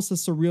almost a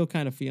surreal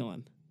kind of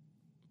feeling.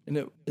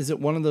 And is it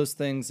one of those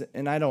things,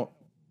 and I don't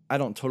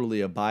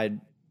totally abide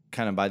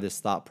kind of by this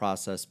thought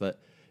process,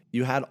 but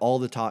you had all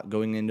the talk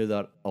going into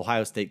the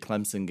Ohio State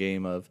Clemson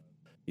game of,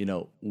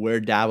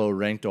 where Dabo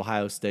ranked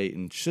Ohio State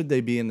and should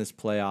they be in this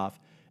playoff?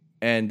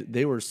 And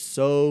they were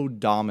so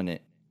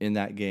dominant in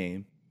that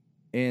game.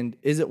 And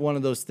is it one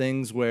of those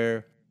things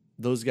where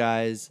those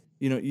guys,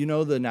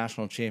 the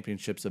national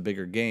championship's a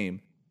bigger game,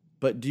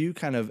 but do you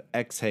kind of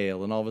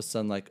exhale and all of a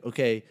sudden like,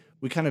 okay,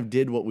 we kind of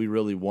did what we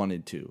really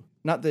wanted to?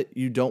 Not that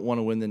you don't want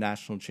to win the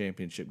national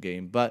championship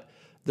game, but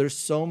there's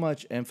so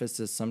much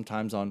emphasis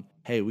sometimes on,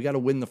 hey, we got to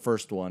win the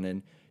first one,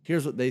 and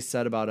here's what they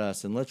said about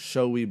us, and let's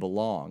show we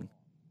belong.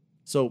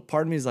 So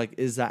part of me is like,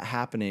 is that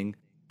happening?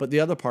 But the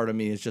other part of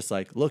me is just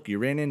like, look, you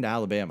ran into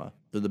Alabama.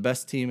 They're the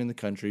best team in the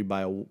country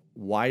by a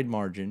wide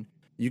margin.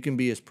 You can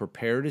be as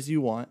prepared as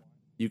you want.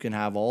 You can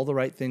have all the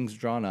right things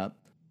drawn up.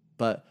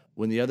 But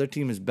when the other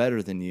team is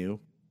better than you,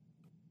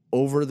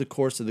 over the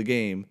course of the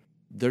game,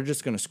 they're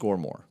just going to score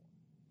more.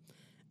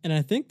 And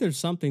I think there's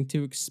something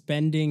to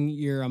expending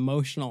your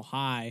emotional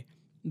high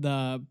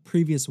the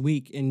previous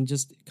week in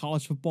just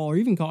college football or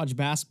even college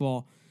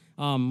basketball,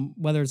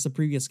 whether it's the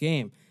previous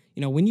game.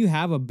 When you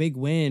have a big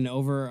win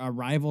over a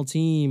rival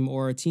team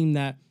or a team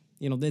that,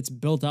 that's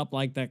built up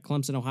like that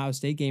Clemson-Ohio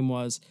State game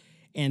was,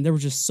 and there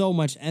was just so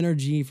much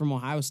energy from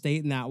Ohio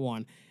State in that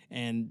one.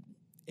 And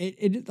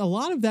a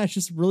lot of that's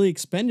just really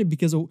expended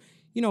because,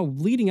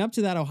 leading up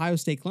to that Ohio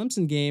State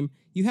Clemson game,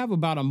 you have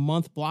about a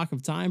month block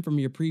of time from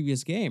your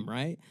previous game,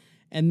 right?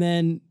 And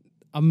then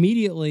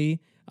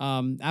immediately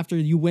after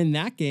you win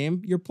that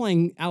game, you're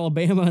playing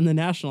Alabama in the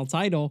national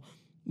title,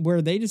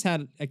 where they just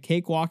had a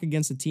cakewalk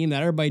against a team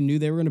that everybody knew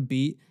they were going to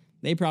beat.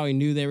 They probably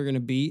knew they were going to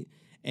beat.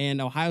 And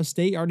Ohio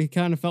State already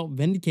kind of felt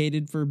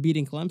vindicated for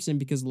beating Clemson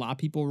because a lot of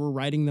people were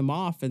writing them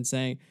off and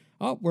saying,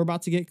 oh, we're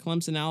about to get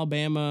Clemson,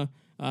 Alabama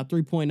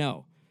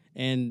 3.0.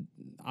 And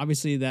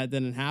obviously that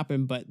didn't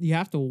happen, but you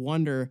have to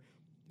wonder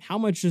how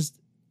much just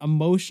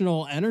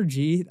emotional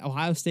energy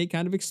Ohio State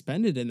kind of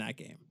expended in that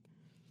game.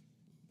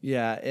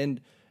 Yeah,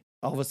 and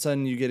all of a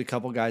sudden you get a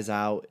couple guys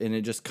out and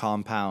it just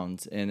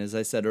compounds. And as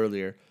I said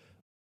earlier,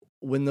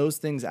 when those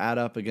things add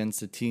up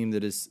against a team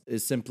that is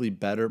simply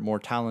better, more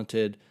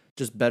talented,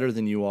 just better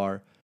than you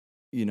are,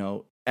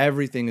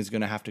 everything is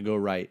going to have to go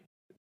right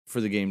for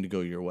the game to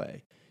go your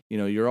way.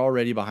 You're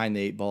already behind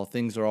the eight ball.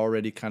 Things are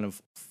already kind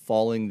of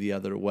falling the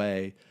other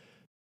way.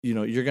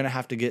 You're going to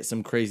have to get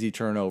some crazy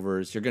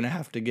turnovers. You're going to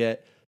have to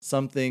get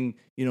something,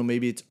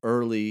 maybe it's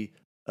early,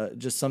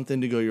 just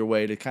something to go your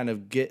way to kind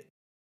of get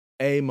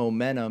a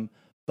momentum,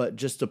 but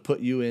just to put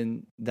you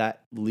in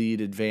that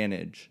lead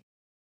advantage.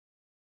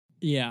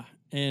 Yeah.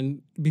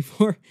 And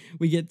before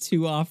we get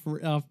too off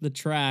the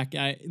track,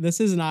 this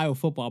is an Iowa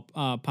football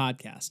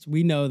podcast.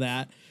 We know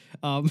that.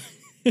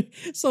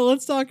 So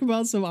let's talk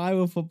about some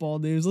Iowa football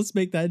news. Let's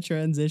make that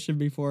transition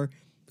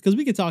because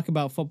we could talk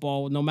about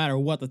football no matter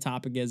what the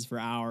topic is for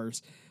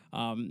hours.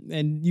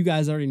 And you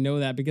guys already know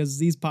that because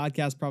these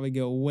podcasts probably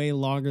go way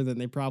longer than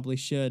they probably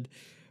should.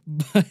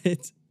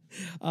 But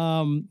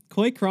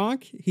Coy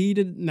Cronk, he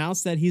did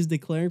announce that he's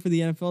declaring for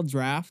the NFL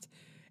draft.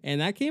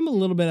 And that came a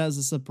little bit as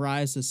a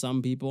surprise to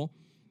some people,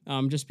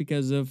 just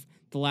because of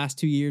the last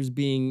 2 years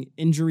being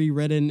injury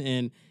ridden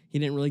and he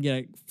didn't really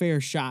get a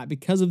fair shot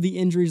because of the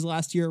injuries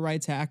last year at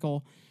right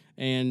tackle.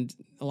 And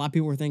a lot of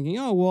people were thinking,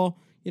 oh, well,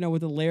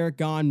 with Alaric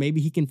gone,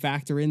 maybe he can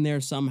factor in there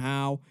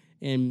somehow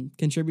and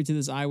contribute to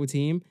this Iowa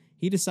team.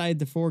 He decided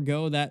to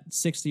forego that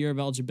 6th year of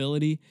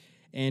eligibility,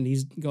 and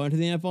he's going to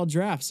the NFL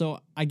draft.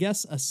 So I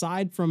guess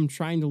aside from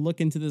trying to look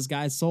into this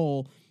guy's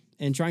soul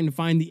and trying to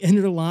find the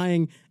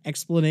underlying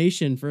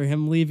explanation for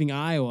him leaving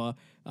Iowa,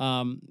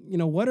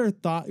 what are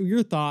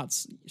your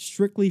thoughts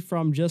strictly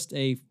from just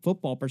a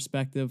football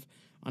perspective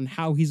on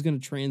how he's going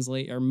to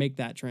translate or make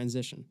that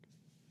transition?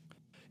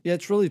 Yeah,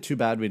 it's really too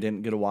bad we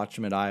didn't get to watch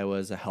him at Iowa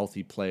as a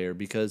healthy player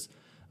because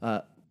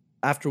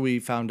after we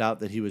found out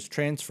that he was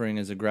transferring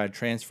as a grad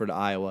transfer to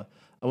Iowa,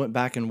 I went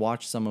back and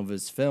watched some of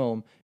his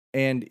film,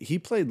 and he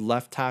played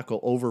left tackle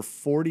over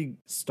 40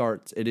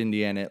 starts at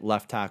Indiana at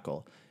left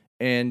tackle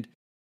and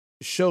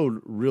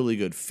showed really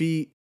good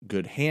feet,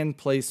 good hand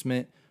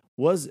placement,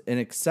 was an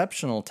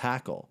exceptional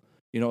tackle.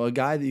 A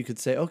guy that you could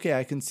say, okay,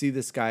 I can see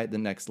this guy at the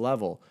next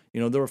level.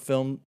 There were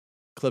film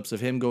clips of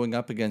him going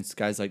up against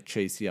guys like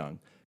Chase Young,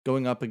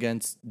 going up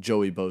against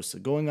Joey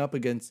Bosa, going up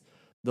against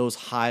those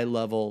high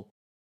level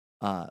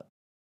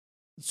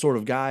sort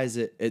of guys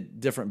at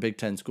different Big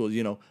Ten schools,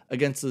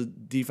 against the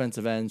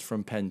defensive ends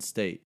from Penn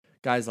State,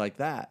 guys like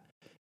that.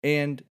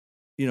 And,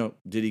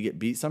 did he get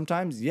beat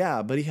sometimes?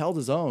 Yeah, but he held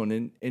his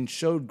own and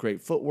showed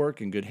great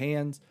footwork and good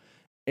hands.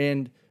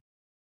 And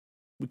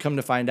we come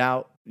to find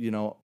out,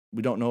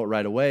 we don't know it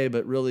right away,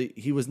 but really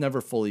he was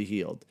never fully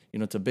healed.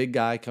 It's a big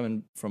guy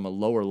coming from a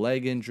lower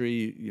leg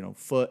injury,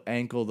 foot,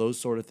 ankle, those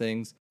sort of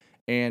things.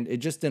 And it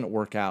just didn't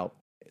work out.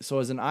 So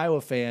as an Iowa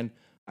fan,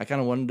 I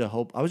kind of wanted to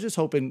hope, I was just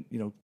hoping,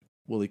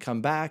 will he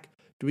come back?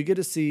 Do we get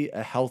to see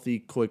a healthy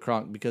Coy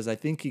Cronk? Because I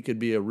think he could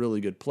be a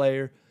really good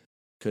player,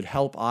 could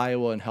help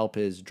Iowa and help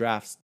his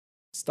draft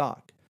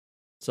stock.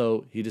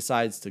 So he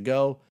decides to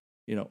go,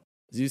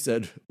 as you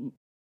said,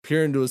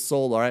 peer into his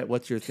soul. All right,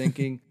 what's your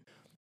thinking?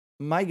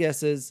 My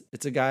guess is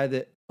it's a guy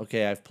that,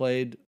 okay, I've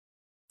played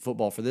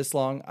football for this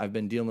long. I've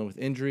been dealing with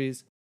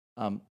injuries.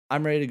 I'm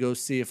ready to go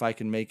see if I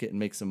can make it and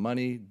make some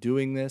money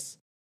doing this.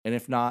 And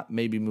if not,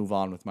 maybe move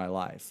on with my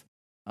life.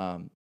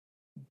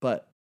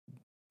 But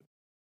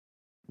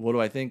what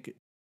do I think?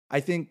 I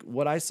think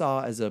what I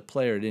saw as a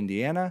player at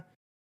Indiana,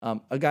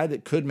 a guy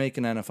that could make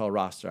an NFL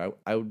roster.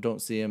 I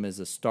don't see him as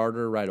a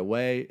starter right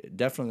away.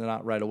 Definitely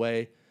not right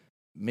away.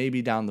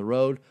 Maybe down the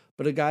road.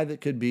 But a guy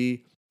that could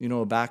be,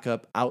 a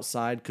backup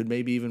outside, could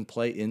maybe even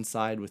play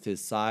inside with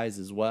his size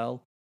as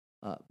well.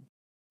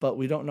 But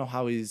we don't know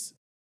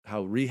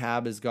how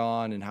rehab is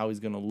gone and how he's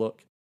going to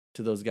look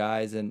to those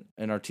guys. And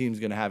our team's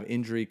going to have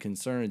injury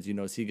concerns.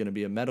 Is he going to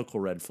be a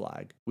medical red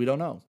flag? We don't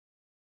know.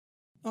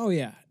 Oh,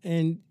 yeah.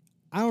 And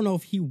I don't know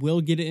if he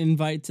will get an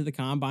invite to the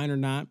combine or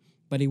not,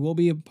 but he will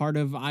be a part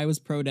of Iowa's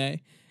Pro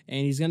Day.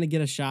 And he's going to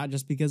get a shot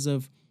just because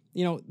of,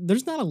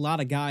 there's not a lot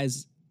of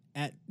guys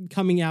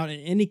coming out in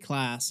any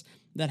class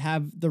that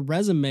have the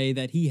resume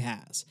that he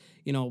has,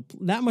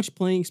 that much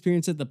playing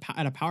experience at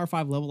a Power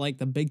 5 level like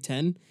the Big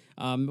Ten,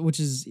 which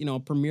is, a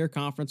premier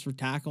conference for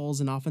tackles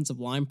and offensive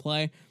line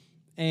play.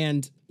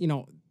 And,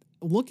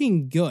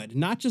 looking good,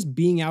 not just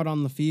being out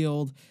on the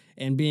field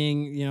and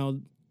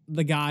being,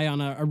 the guy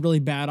on a really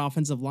bad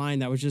offensive line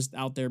that was just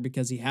out there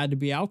because he had to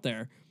be out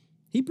there.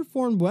 He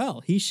performed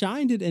well. He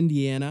shined at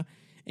Indiana,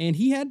 and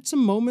he had some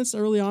moments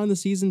early on in the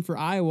season for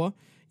Iowa.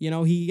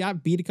 He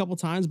got beat a couple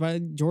times by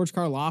George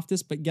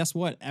Karlaftis, but guess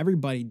what?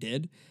 Everybody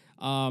did.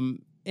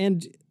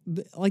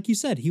 Like you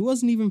said, he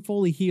wasn't even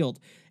fully healed.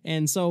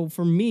 And so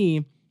for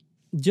me,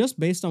 just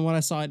based on what I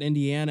saw at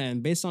Indiana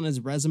and based on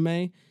his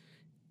resume,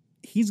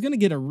 he's going to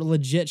get a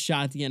legit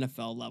shot at the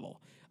NFL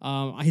level.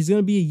 He's going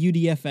to be a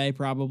UDFA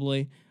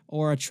probably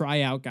or a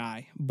tryout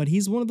guy, but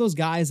he's one of those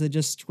guys that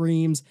just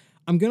screams,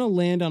 I'm going to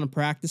land on a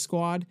practice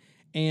squad.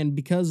 And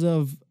because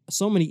of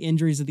so many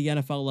injuries at the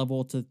NFL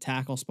level to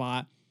tackle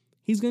spot,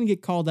 he's going to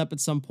get called up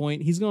at some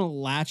point. He's going to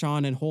latch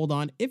on and hold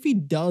on if he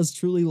does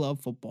truly love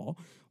football,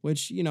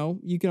 which,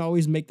 you can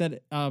always make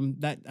that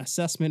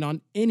assessment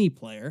on any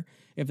player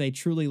if they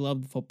truly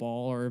love the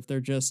football or if they're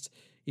just,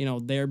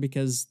 there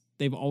because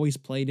they've always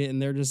played it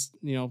and they're just,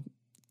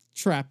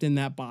 trapped in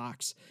that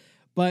box.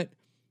 But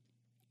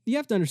you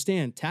have to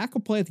understand, tackle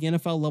play at the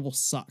NFL level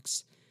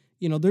sucks.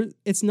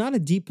 It's not a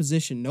deep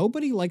position.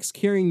 Nobody likes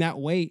carrying that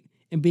weight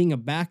and being a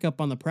backup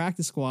on the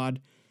practice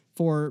squad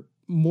for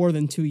more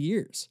than 2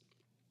 years.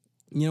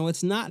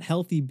 It's not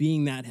healthy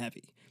being that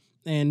heavy.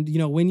 And,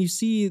 when you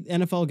see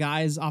NFL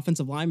guys,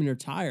 offensive linemen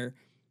retire,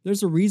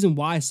 there's a reason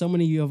why so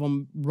many of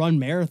them run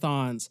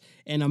marathons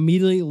and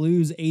immediately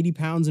lose 80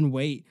 pounds in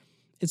weight.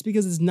 It's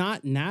because it's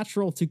not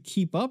natural to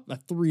keep up a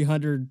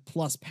 300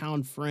 plus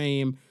pound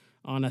frame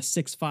on a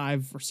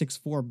 6'5" or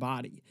 6'4"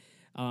 body.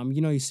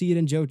 You see it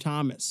in Joe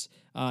Thomas.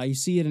 You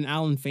see it in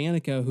Alan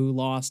Faneca, who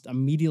lost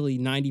immediately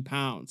 90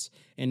 pounds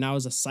and now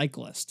is a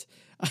cyclist.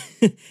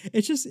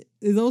 It's just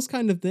those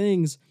kind of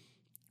things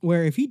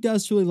where if he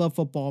does truly love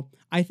football,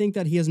 I think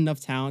that he has enough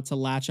talent to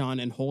latch on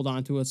and hold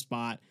on to a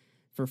spot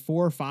for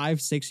 4,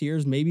 5, 6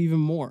 years, maybe even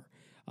more.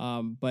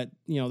 But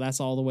that's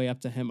all the way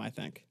up to him, I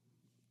think.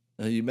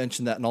 You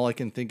mentioned that, and all I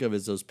can think of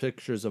is those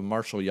pictures of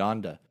Marshall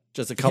Yonda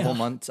just a couple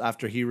months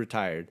after he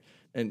retired.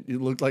 And he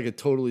looked like a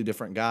totally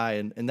different guy.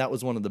 And that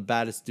was one of the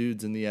baddest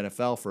dudes in the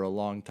NFL for a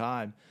long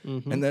time.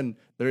 Mm-hmm. And then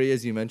there he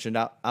is, you mentioned,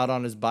 out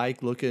on his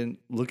bike, looking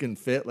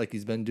fit, like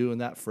he's been doing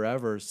that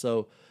forever.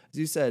 So, as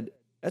you said,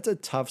 that's a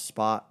tough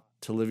spot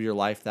to live your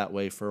life that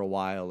way for a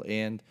while.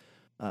 And,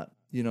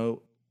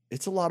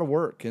 it's a lot of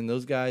work. And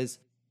those guys,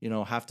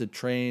 have to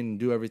train and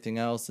do everything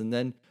else. And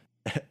then,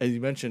 as you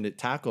mentioned, at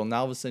tackle, now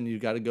all of a sudden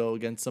you've got to go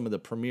against some of the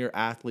premier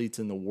athletes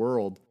in the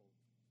world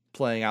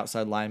playing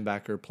outside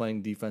linebacker,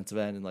 playing defensive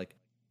end, and like,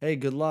 hey,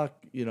 good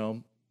luck.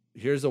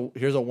 Here's a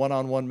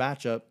one-on-one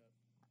matchup.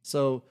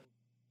 So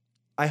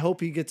I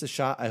hope he gets a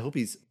shot. I hope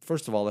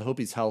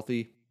he's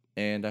healthy,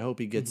 and I hope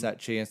he gets that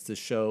chance to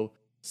show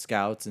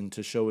scouts and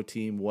to show a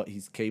team what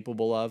he's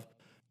capable of,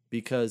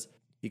 because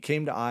he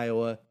came to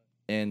Iowa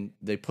and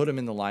they put him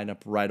in the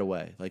lineup right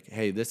away. Like,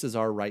 hey, this is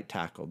our right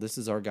tackle. This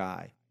is our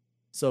guy.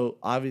 So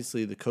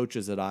obviously the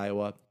coaches at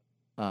Iowa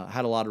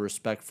had a lot of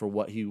respect for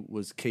what he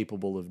was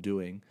capable of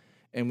doing.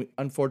 And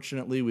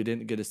unfortunately, we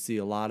didn't get to see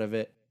a lot of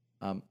it.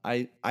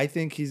 I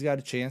think he's got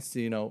a chance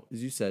to,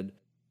 as you said,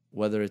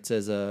 whether it's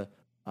as a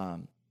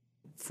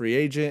free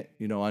agent,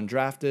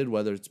 undrafted,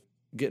 whether it's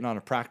getting on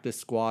a practice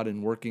squad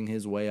and working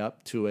his way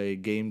up to a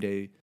game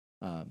day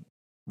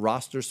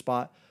roster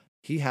spot,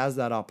 he has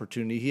that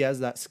opportunity. He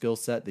has that skill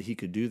set that he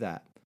could do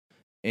that.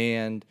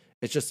 And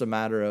it's just a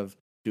matter of,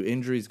 do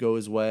injuries go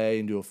his way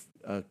and do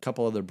a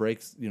couple other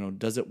breaks?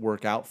 Does it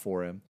work out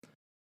for him?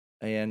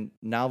 And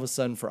now all of a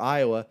sudden for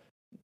Iowa,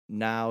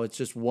 now it's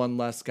just one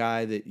less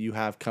guy that you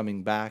have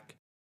coming back.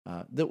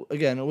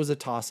 Again, it was a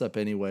toss-up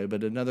anyway,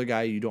 but another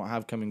guy you don't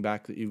have coming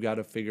back that you've got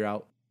to figure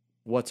out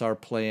what's our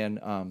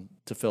plan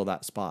to fill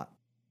that spot.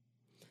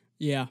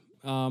 Yeah,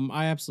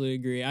 I absolutely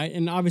agree.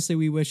 And obviously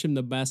we wish him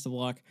the best of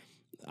luck.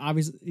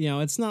 Obviously,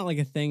 it's not like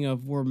a thing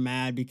of we're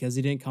mad because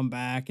he didn't come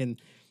back and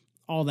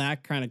all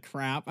that kind of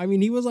crap. I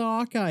mean, he was a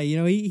Hawkeye.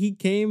 He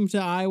came to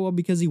Iowa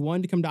because he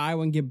wanted to come to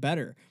Iowa and get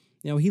better.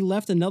 He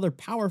left another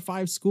Power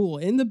 5 school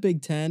in the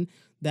Big Ten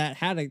that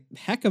had a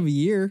heck of a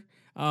year.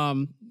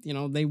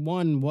 They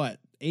won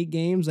 8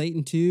 games,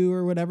 8-2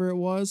 or whatever it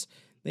was.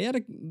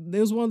 It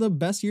was one of the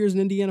best years in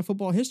Indiana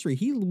football history.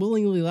 He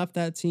willingly left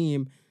that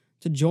team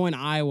to join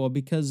Iowa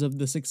because of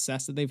the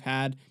success that they've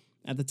had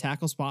at the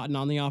tackle spot and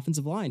on the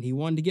offensive line. He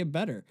wanted to get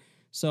better.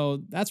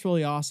 So that's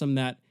really awesome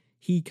that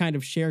he kind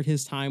of shared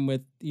his time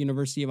with the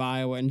University of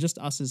Iowa and just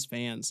us as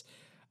fans.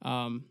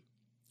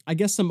 I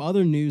guess some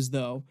other news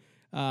though,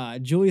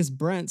 Julius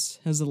Brents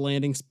has a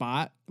landing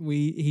spot.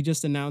 He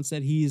just announced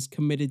that he's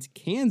committed to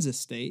Kansas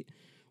State,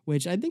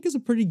 which I think is a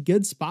pretty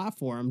good spot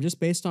for him, just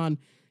based on,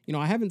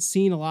 I haven't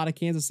seen a lot of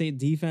Kansas State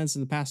defense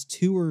in the past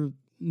 2 or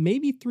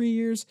maybe 3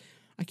 years.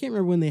 I can't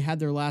remember when they had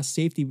their last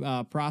safety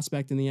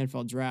prospect in the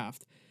NFL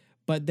draft,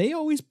 but they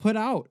always put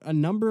out a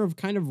number of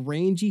kind of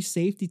rangy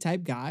safety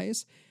type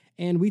guys.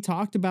 And we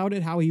talked about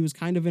it, how he was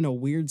kind of in a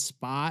weird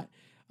spot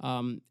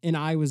in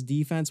Iowa's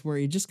defense where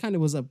he just kind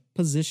of was a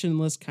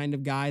positionless kind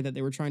of guy that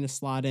they were trying to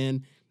slot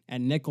in at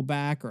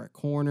nickelback or a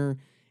corner.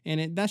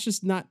 And that's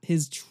just not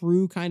his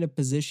true kind of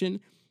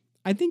position.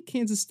 I think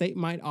Kansas State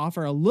might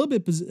offer a little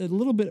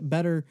bit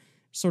better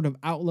sort of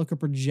outlook or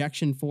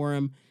projection for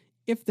him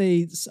if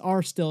they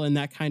are still in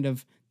that kind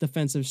of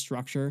defensive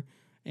structure.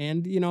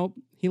 And,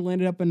 he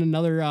landed up in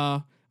another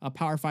a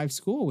Power 5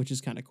 school, which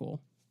is kind of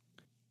cool.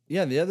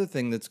 Yeah, the other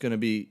thing that's going to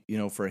be,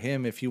 for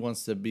him, if he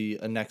wants to be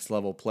a next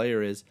level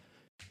player, is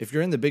if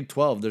you're in the Big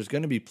 12, there's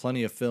going to be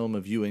plenty of film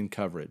of you in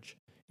coverage.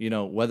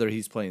 Whether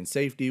he's playing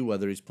safety,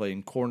 whether he's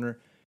playing corner,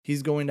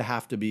 he's going to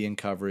have to be in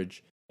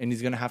coverage, and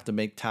he's going to have to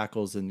make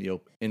tackles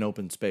in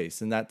open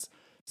space. And that's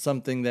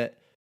something that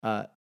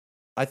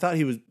I thought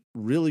he was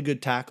really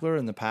good tackler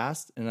in the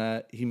past,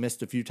 and he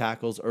missed a few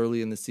tackles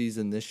early in the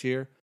season this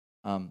year.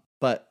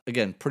 But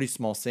again, pretty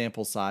small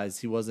sample size.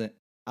 He wasn't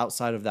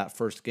outside of that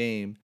first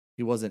game.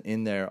 He wasn't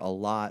in there a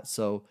lot.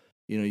 So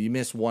You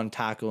miss one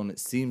tackle and it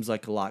seems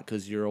like a lot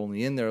because you're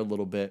only in there a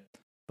little bit.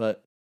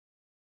 But,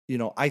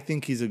 I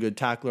think he's a good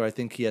tackler. I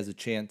think he has a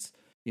chance,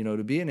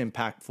 to be an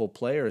impactful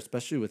player,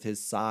 especially with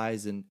his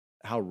size and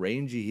how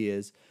rangy he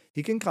is.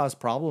 He can cause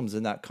problems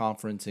in that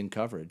conference in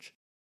coverage.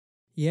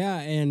 Yeah,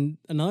 and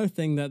another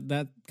thing that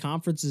that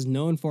conference is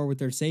known for with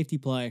their safety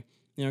play,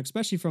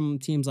 especially from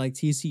teams like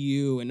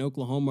TCU and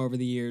Oklahoma over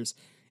the years,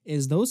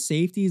 is those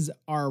safeties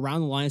are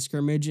around the line of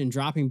scrimmage and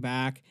dropping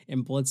back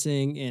and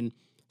blitzing and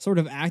sort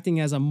of acting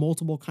as a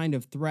multiple kind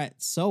of threat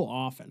so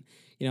often.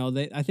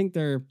 I think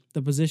they're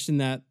the position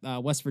that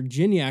West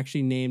Virginia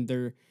actually named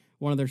their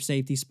one of their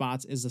safety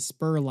spots is a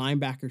spur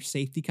linebacker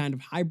safety kind of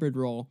hybrid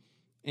role,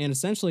 and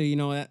essentially,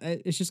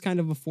 it's just kind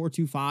of a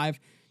 4-2-5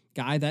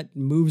 guy that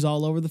moves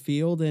all over the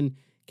field and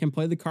can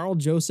play the Carl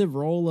Joseph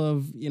role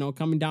of,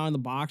 coming down in the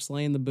box,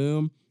 laying the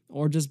boom,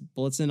 or just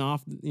blitzing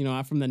off,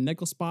 from the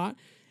nickel spot.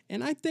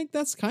 And I think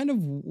that's kind of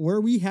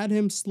where we had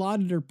him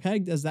slotted or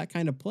pegged as that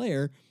kind of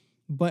player.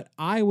 But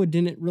Iowa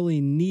didn't really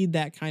need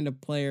that kind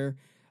of player.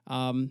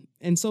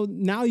 And so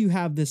now you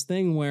have this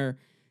thing where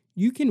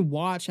you can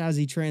watch as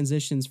he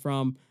transitions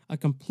from a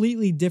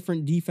completely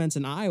different defense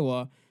in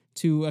Iowa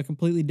to a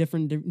completely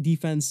different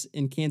defense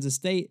in Kansas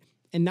State.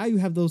 And now you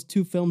have those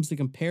two films to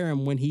compare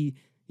him when he,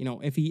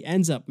 if he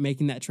ends up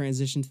making that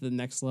transition to the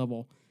next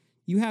level.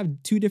 You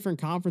have two different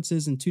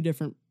conferences and two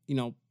different,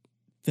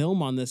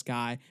 film on this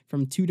guy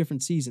from two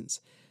different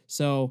seasons.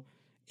 So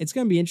it's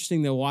going to be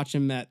interesting to watch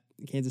him at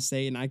Kansas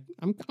State, and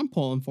I'm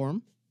pulling for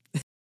him.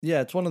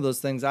 Yeah, it's one of those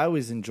things I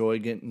always enjoy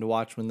getting to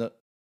watch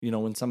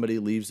when somebody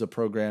leaves the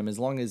program, as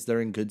long as they're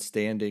in good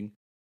standing,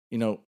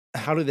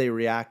 how do they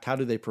react? How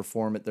do they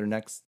perform at their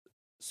next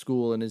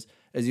school? And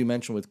as you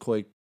mentioned with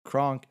Coy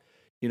Cronk,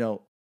 you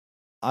know,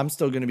 I'm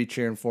still going to be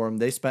cheering for them.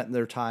 They spent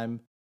their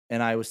time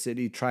in Iowa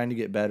City trying to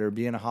get better,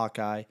 being a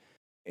Hawkeye,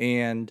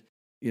 and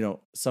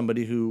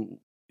somebody who,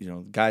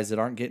 guys that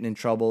aren't getting in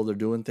trouble, they're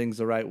doing things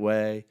the right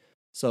way.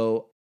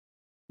 So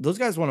those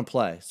guys want to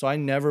play. So I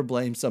never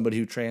blame somebody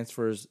who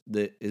transfers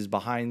that is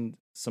behind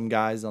some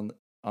guys on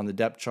the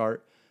depth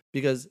chart,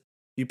 because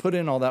you put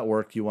in all that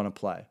work, you want to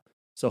play.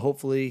 So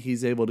hopefully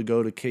he's able to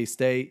go to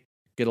K-State,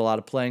 get a lot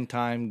of playing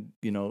time,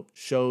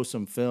 show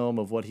some film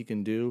of what he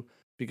can do,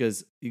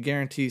 because you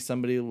guarantee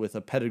somebody with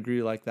a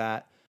pedigree like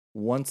that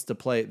wants to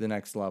play at the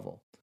next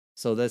level.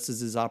 So this is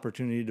his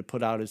opportunity to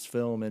put out his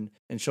film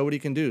and show what he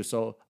can do.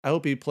 So I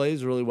hope he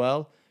plays really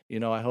well.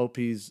 I hope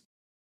he's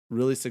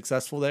really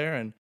successful there,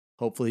 and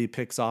hopefully he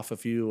picks off a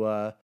few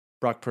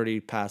Brock Purdy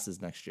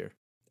passes next year.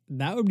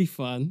 That would be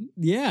fun.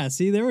 Yeah,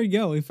 see, there we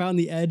go. We found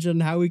the edge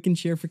on how we can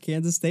cheer for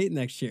Kansas State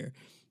next year.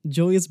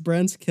 Julius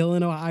Brents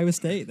killing Iowa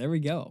State. There we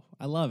go.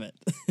 I love it.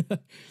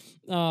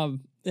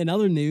 In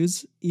other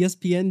news,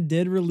 ESPN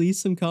did release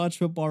some college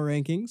football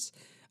rankings.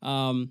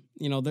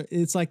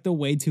 It's like the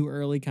way too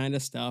early kind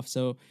of stuff.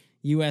 So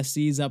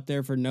USC's up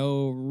there for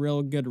no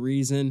real good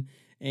reason,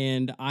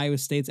 and Iowa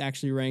State's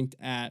actually ranked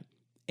at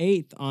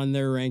 8th on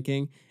their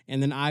ranking,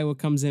 and then Iowa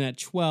comes in at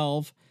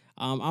 12.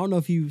 I don't know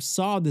if you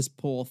saw this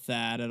poll,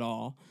 Thad, at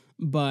all,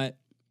 but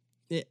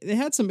it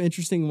had some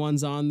interesting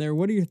ones on there.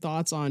 What are your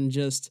thoughts on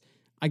just,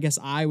 I guess,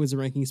 Iowa's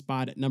ranking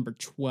spot at number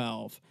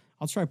 12?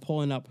 I'll try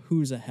pulling up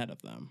who's ahead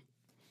of them.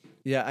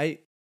 Yeah,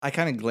 I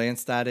kind of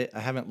glanced at it.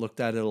 I haven't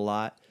looked at it a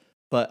lot,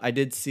 but I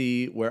did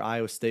see where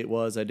Iowa State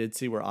was. I did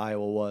see where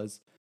Iowa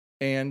was.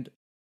 And,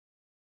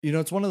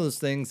 it's one of those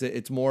things that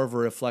it's more of a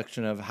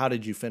reflection of how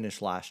did you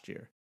finish last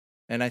year?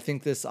 And I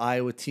think this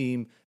Iowa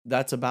team,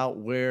 that's about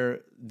where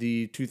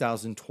the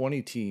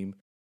 2020 team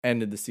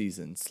ended the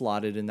season,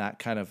 slotted in that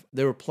kind of,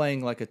 they were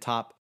playing like a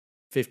top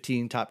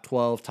 15, top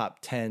 12, top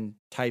 10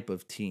 type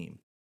of team.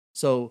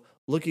 So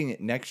looking at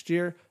next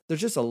year,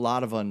 there's just a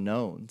lot of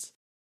unknowns.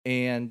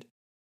 And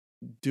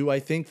do I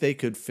think they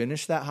could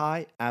finish that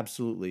high?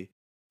 Absolutely.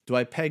 Do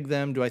I peg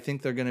them? Do I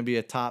think they're going to be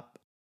a top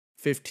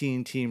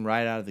 15 team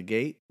right out of the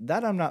gate?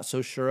 That I'm not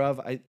so sure of.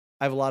 I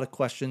have a lot of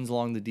questions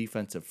along the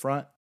defensive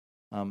front.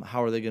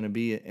 How are they going to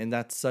be? And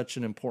that's such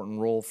an important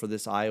role for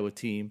this Iowa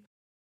team.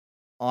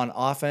 On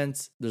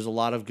offense, there's a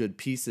lot of good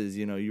pieces.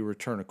 You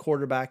return a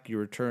quarterback, you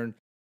return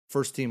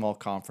first team all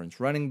conference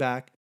running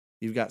back.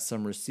 You've got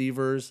some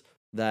receivers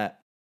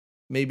that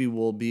maybe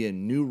will be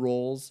in new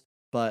roles,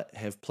 but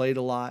have played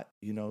a lot.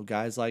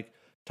 Guys like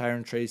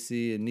Tyron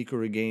Tracy and Nico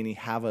Reganey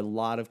have a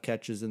lot of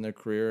catches in their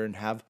career and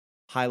have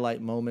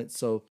highlight moments.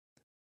 So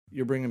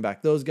you're bringing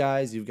back those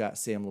guys. You've got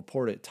Sam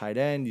Laporte at tight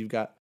end. You've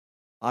got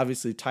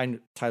obviously Tyler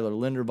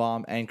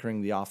Linderbaum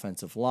anchoring the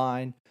offensive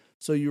line.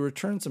 So you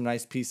return some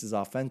nice pieces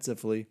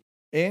offensively,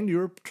 and you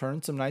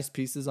return some nice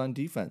pieces on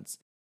defense.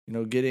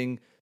 Getting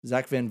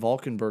Zach Van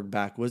Valkenburg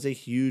back was a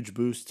huge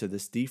boost to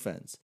this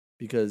defense,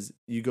 because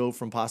you go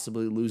from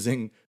possibly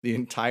losing the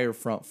entire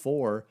front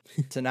four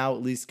to now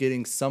at least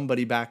getting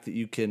somebody back that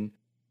you can,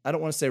 I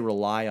don't want to say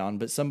rely on,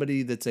 but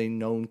somebody that's a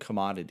known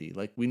commodity.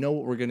 Like, we know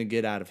what we're going to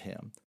get out of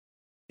him.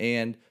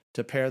 And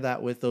to pair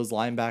that with those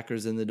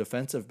linebackers and the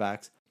defensive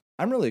backs,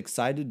 I'm really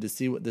excited to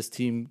see what this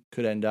team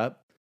could end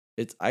up.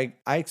 I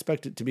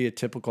expect it to be a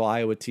typical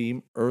Iowa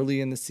team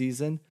early in the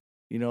season,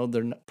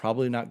 they're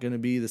probably not going to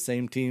be the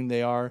same team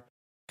they are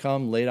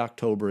come late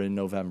October and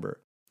November.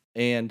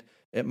 And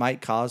it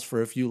might cause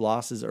for a few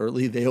losses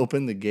early. They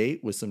open the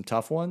gate with some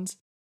tough ones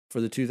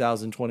for the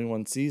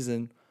 2021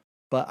 season.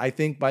 But I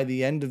think by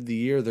the end of the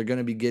year, they're going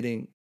to be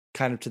getting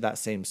kind of to that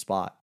same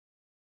spot.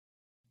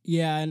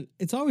 Yeah, and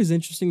it's always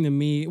interesting to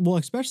me, well,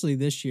 especially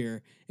this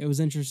year, it was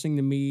interesting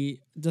to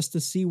me just to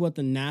see what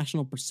the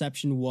national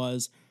perception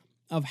was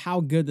of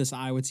how good this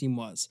Iowa team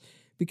was.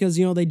 Because,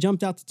 they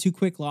jumped out to two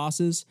quick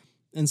losses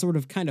and sort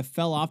of kind of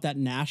fell off that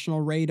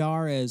national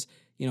radar as,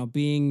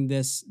 being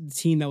this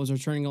team that was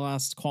returning a lot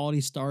of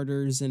quality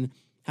starters and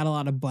had a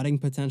lot of budding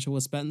potential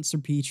with Spencer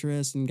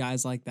Petras and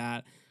guys like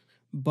that.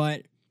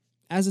 But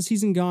as the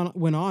season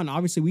went on,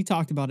 obviously we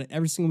talked about it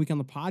every single week on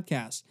the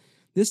podcast.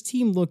 This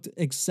team looked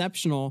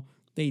exceptional.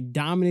 They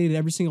dominated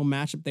every single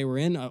matchup they were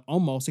in,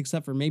 almost,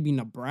 except for maybe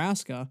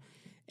Nebraska.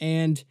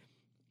 And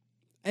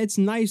it's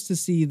nice to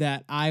see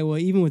that Iowa,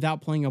 even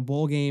without playing a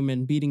bowl game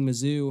and beating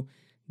Mizzou,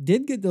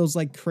 did get those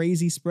like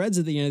crazy spreads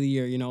at the end of the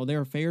year. They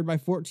were favored by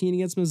 14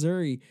 against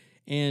Missouri,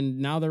 and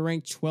now they're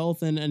ranked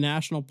 12th in a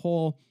national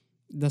poll,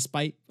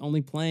 despite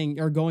only playing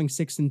or going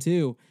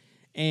 6-2.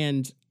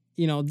 And,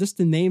 just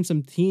to name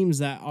some teams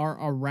that are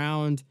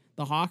around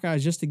the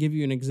Hawkeyes, just to give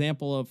you an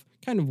example of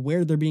kind of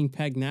where they're being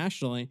pegged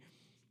nationally.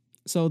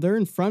 So they're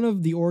in front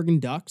of the Oregon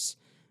Ducks.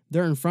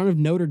 They're in front of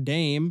Notre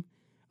Dame.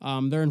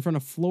 They're in front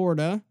of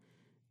Florida.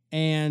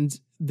 And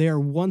they're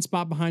one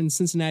spot behind the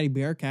Cincinnati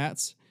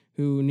Bearcats,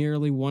 who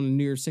nearly won a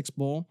New Year's Six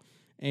Bowl.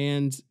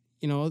 And,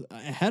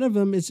 ahead of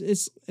them,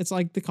 it's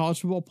like the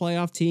college football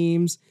playoff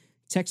teams,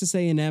 Texas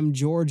A&M,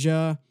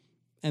 Georgia,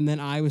 and then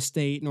Iowa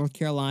State, North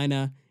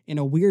Carolina, and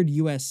a weird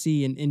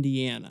USC in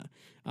Indiana.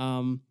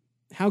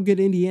 How good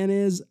Indiana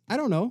is, I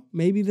don't know.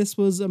 Maybe this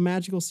was a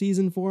magical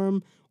season for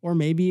them, or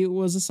maybe it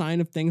was a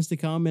sign of things to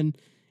come,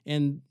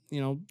 and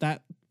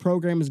that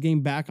program is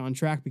getting back on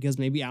track because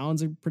maybe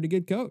Allen's a pretty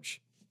good coach.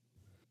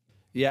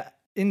 Yeah,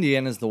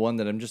 Indiana's the one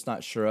that I'm just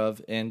not sure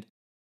of, and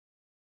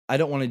I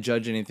don't want to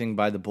judge anything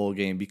by the bowl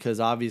game because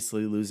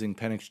obviously losing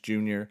Penix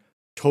Jr.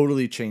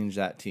 totally changed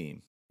that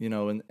team,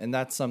 and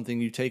that's something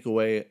you take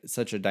away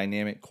such a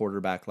dynamic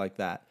quarterback like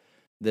that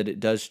it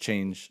does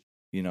change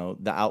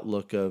the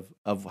outlook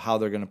of how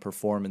they're going to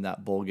perform in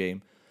that bowl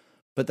game.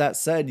 But that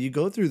said, you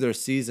go through their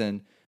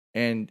season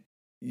and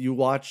you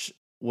watch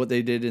what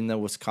they did in the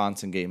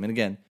Wisconsin game. And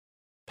again,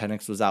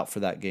 Penix was out for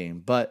that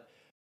game, but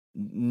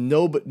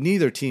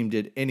neither team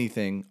did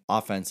anything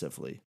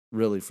offensively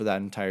really for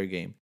that entire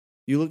game.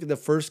 You look at the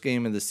first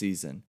game of the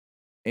season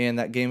and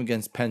that game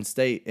against Penn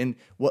State and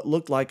what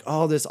looked like,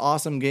 this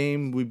awesome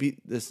game. We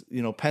beat this,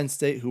 Penn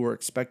State, who were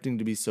expecting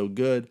to be so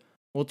good.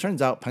 Well, it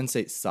turns out Penn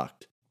State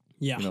sucked.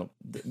 Yeah.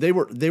 They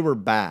were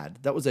bad.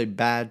 That was a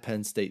bad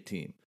Penn State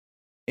team.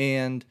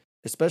 And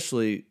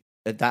especially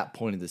at that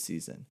point of the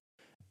season.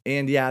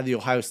 And yeah, the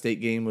Ohio State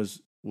game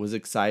was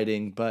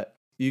exciting, but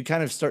you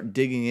kind of start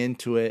digging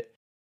into it,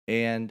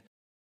 and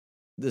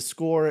the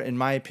score, in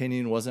my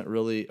opinion, wasn't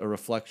really a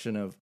reflection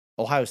of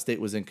Ohio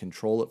State was in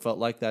control. It felt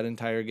like that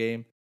entire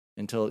game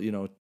until,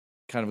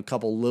 kind of a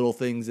couple little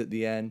things at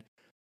the end.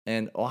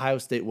 And Ohio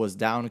State was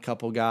down a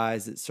couple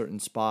guys at certain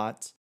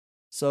spots.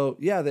 So,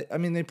 yeah,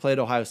 they played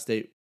Ohio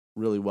State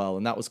really well,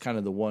 and that was kind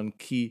of the one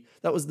key.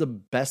 That was the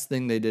best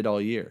thing they did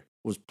all year,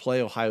 was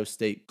play Ohio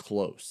State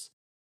close.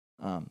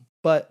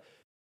 But,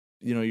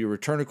 you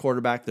return a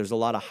quarterback, there's a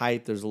lot of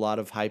hype. There's a lot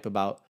of hype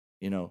about,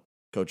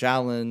 Coach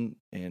Allen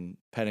and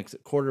Penix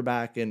at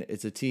quarterback, and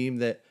it's a team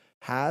that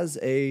has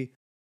a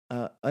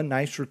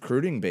nice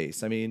recruiting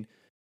base. I mean,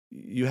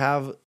 you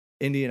have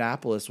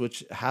Indianapolis,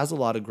 which has a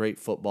lot of great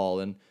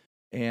football,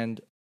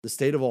 and the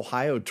state of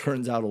Ohio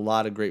turns out a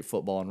lot of great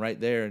football, and right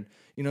there.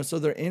 And, so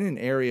they're in an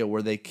area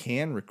where they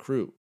can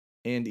recruit.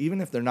 And even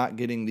if they're not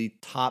getting the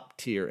top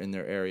tier in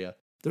their area,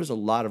 there's a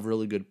lot of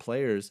really good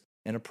players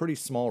and a pretty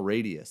small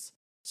radius.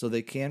 So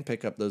they can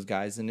pick up those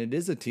guys. And it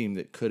is a team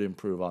that could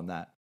improve on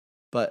that.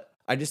 But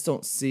I just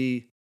don't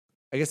see,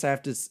 I guess I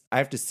have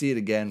to see it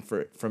again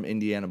from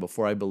Indiana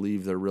before I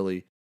believe they're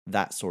really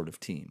that sort of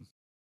team.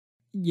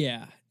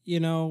 Yeah.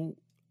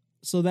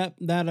 So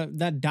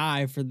that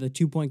dive for the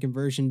 2-point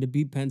conversion to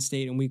beat Penn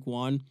State in week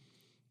 1,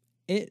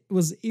 it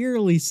was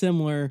eerily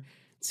similar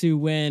to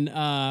when,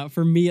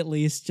 for me at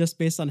least, just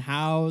based on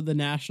how the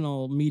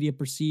national media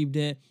perceived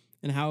it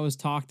and how it was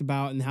talked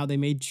about and how they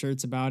made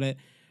shirts about it.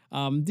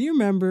 Do you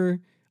remember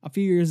a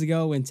few years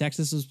ago when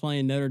Texas was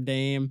playing Notre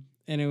Dame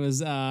and it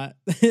was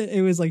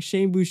it was like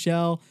Shane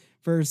Buechele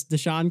versus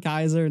Deshaun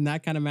Kaiser and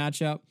that kind of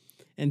matchup,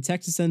 and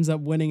Texas ends up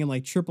winning in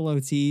like triple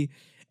OT,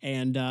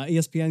 and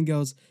ESPN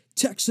goes,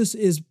 Texas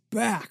is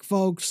back,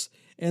 folks.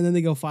 And then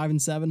they go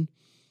 5-7.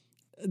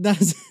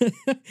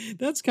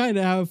 That's kind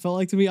of how it felt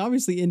like to me.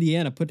 Obviously,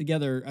 Indiana put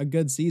together a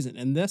good season,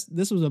 and this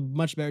was a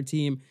much better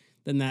team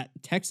than that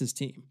Texas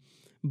team.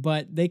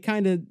 But they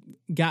kind of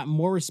got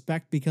more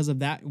respect because of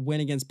that win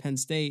against Penn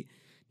State,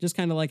 just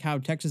kind of like how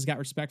Texas got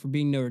respect for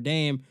being Notre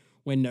Dame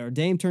when Notre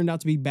Dame turned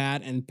out to be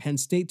bad and Penn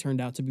State turned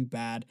out to be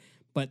bad.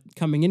 But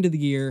coming into the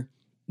year,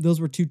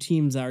 those were two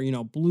teams that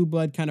are, blue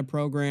blood kind of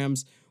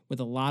programs with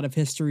a lot of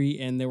history,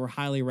 and they were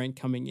highly ranked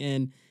coming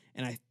in.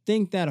 And I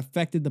think that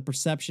affected the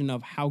perception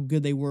of how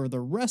good they were the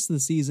rest of the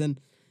season,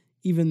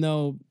 even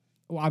though,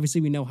 well,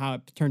 obviously we know how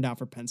it turned out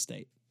for Penn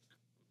State.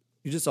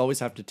 You just always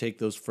have to take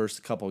those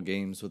first couple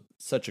games with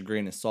such a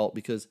grain of salt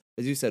because,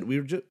 as you said,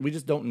 we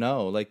just don't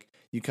know. Like,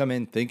 you come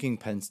in thinking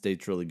Penn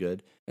State's really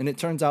good, and it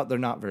turns out they're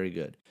not very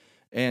good.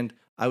 And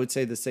I would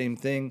say the same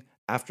thing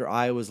after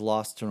Iowa's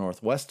lost to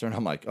Northwestern.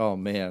 I'm like, oh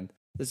man,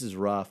 this is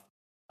rough.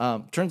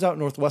 Turns out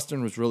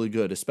Northwestern was really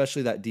good,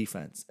 especially that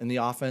defense, and the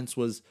offense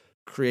was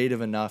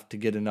creative enough to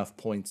get enough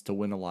points to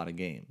win a lot of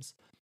games.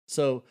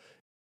 So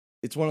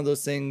it's one of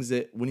those things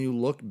that when you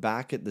look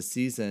back at the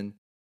season,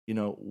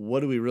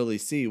 what do we really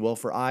see? Well,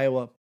 for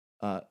Iowa,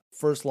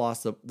 first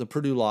loss, the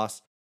Purdue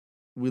loss,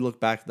 we look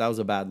back, that was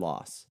a bad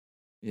loss,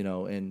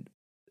 and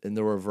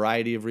there were a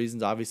variety of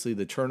reasons. Obviously,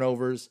 the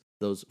turnovers,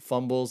 those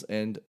fumbles,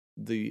 and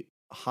the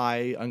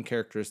high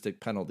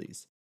uncharacteristic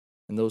penalties,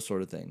 and those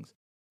sort of things.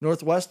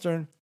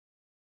 Northwestern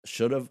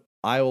should have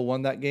Iowa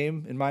won that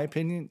game, in my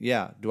opinion.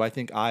 Yeah. Do I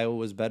think Iowa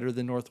was better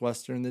than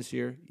Northwestern this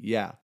year?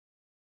 Yeah.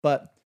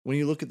 But when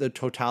you look at the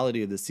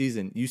totality of the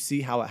season, you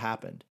see how it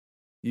happened.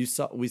 We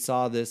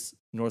saw this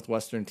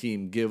Northwestern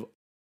team give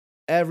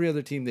every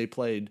other team they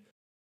played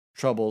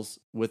troubles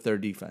with their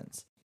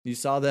defense. You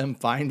saw them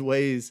find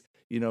ways,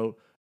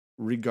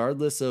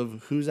 regardless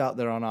of who's out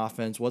there on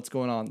offense, what's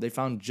going on, they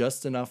found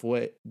just enough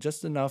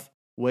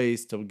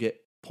ways to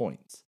get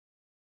points.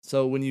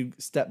 So when you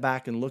step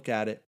back and look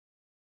at it,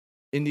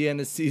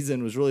 Indiana's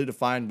season was really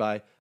defined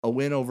by a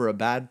win over a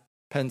bad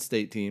Penn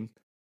State team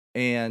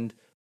and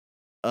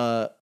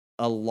a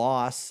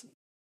loss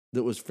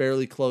that was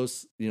fairly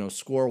close,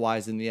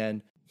 score-wise in the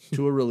end,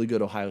 to a really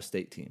good Ohio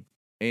State team.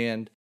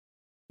 And,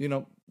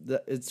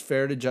 it's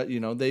fair to judge,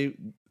 they,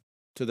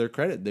 to their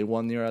credit, they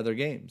won their other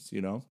games,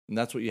 and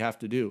that's what you have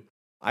to do.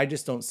 I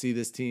just don't see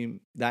this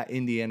team, that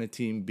Indiana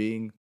team,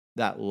 being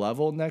that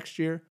level next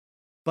year,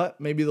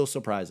 but maybe they'll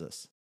surprise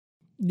us.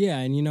 Yeah,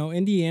 and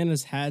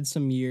Indiana's had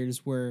some years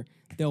where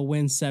they'll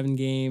win 7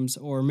 games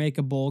or make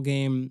a bowl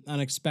game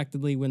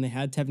unexpectedly when they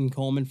had Tevin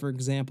Coleman, for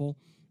example.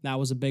 That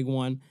was a big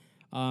one.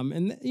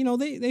 And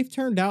they've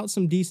turned out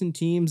some decent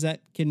teams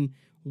that can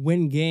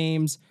win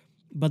games,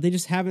 but they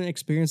just haven't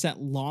experienced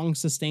that long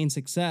sustained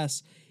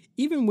success.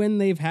 Even when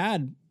they've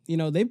had,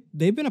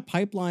 they've been a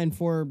pipeline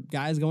for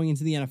guys going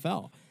into the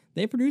NFL.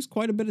 They produce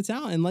quite a bit of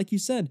talent, and like you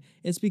said,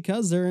 it's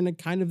because they're in a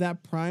kind of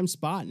that prime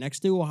spot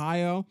next to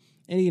Ohio,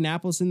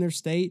 Indianapolis in their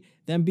state,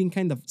 them being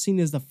kind of seen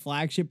as the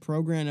flagship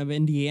program of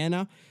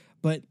Indiana.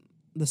 But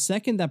the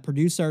second that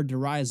Purdue started to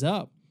rise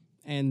up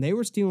and they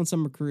were stealing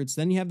some recruits,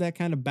 then you have that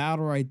kind of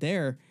battle right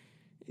there.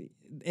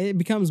 It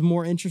becomes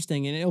more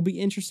interesting, and it'll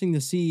be interesting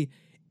to see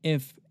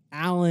if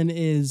Allen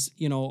is,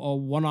 a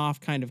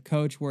one-off kind of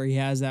coach where he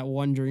has that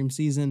one dream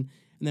season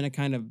and then it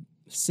kind of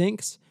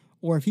sinks,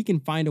 or if he can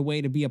find a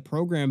way to be a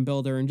program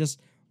builder and just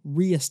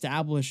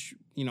reestablish,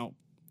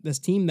 this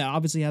team that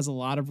obviously has a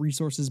lot of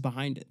resources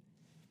behind it.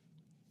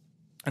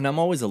 And I'm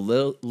always a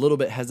little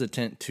bit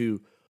hesitant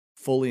to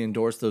fully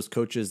endorse those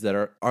coaches that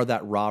are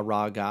that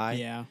rah-rah guy.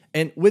 Yeah.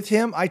 And with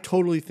him, I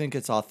totally think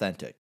it's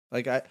authentic.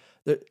 Like,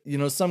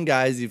 some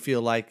guys you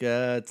feel like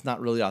it's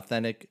not really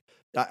authentic.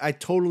 I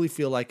totally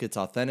feel like it's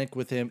authentic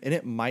with him, and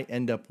it might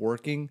end up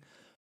working.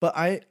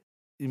 But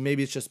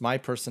maybe it's just my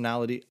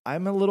personality.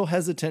 I'm a little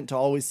hesitant to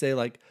always say,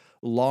 like,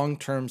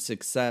 long-term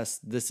success,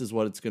 this is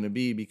what it's going to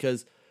be,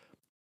 because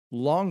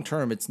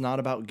long-term, it's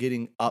not about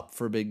getting up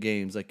for big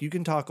games. Like, you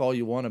can talk all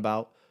you want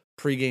about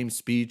pregame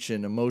speech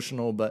and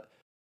emotional, but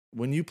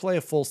when you play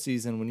a full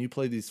season, when you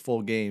play these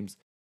full games,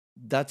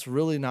 that's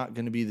really not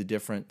going to be the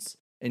difference.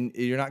 And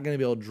you're not going to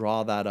be able to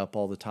draw that up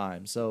all the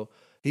time. So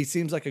he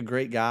seems like a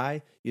great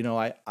guy.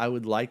 I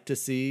would like to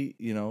see,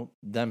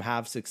 them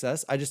have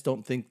success. I just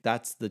don't think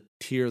that's the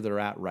tier they're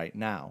at right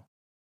now.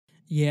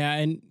 Yeah,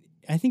 and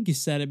I think you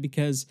said it,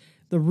 because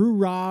the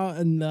rah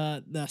and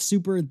the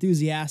super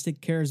enthusiastic,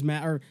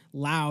 charismatic, or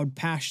loud,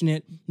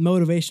 passionate,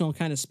 motivational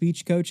kind of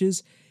speech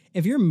coaches,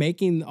 if you're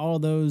making all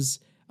those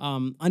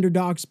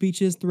underdog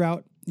speeches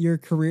throughout your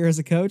career as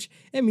a coach,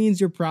 it means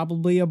you're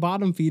probably a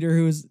bottom feeder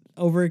who is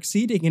over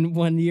exceeding in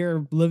 1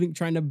 year,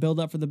 trying to build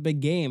up for the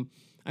big game.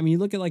 I mean, you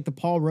look at like the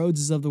Paul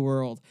Rhodeses of the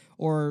world,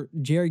 or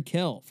Jerry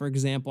Kill, for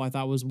example. I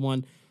thought was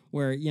one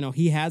where,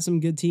 he had some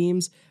good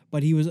teams,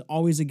 but he was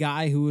always a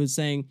guy who was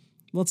saying,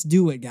 let's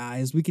do it,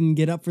 guys. We can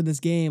get up for this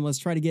game. Let's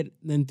try to get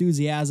the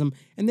enthusiasm.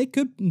 And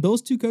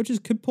those two coaches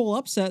could pull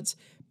upsets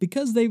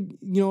because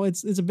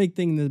it's a big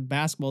thing in the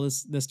basketball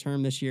this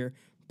term this year.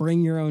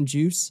 Bring your own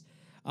juice.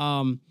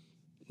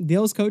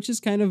 Those coaches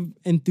kind of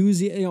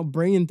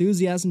bring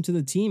enthusiasm to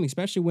the team,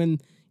 especially when,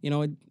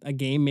 a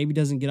game maybe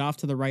doesn't get off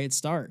to the right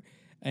start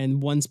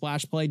and one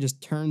splash play just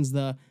turns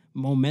the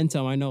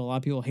momentum. I know a lot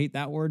of people hate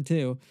that word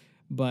too,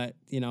 but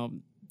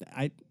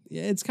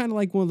it's kind of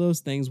like one of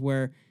those things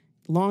where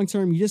long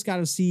term, you just got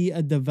to see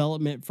a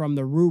development from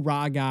the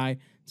rah guy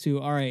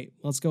to, all right,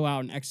 let's go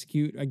out and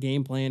execute a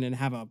game plan and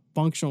have a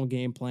functional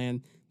game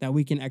plan that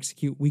we can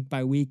execute week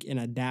by week and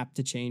adapt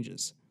to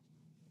changes.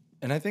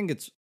 And I think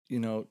it's,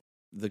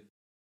 the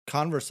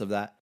converse of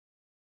that,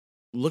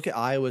 look at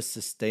Iowa's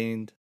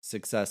sustained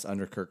success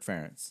under Kirk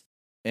Ferentz.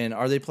 And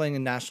are they playing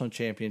in national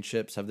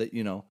championships? Have they,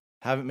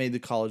 haven't made the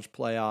college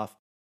playoff,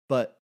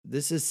 but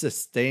this is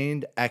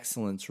sustained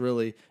excellence,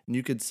 really. And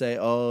you could say,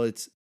 oh,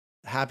 it's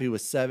happy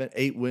with 7,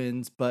 8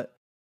 wins, but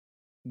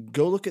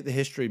go look at the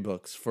history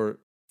books for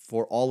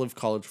all of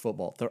college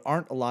football. There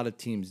aren't a lot of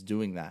teams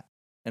doing that.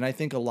 And I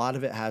think a lot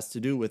of it has to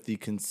do with the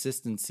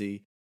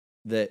consistency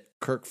that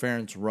Kirk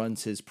Ferentz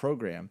runs his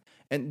program.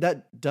 And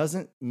that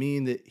doesn't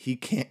mean that he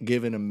can't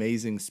give an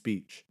amazing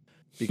speech,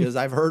 because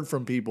I've heard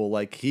from people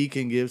like he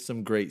can give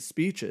some great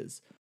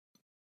speeches,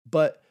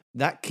 but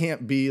that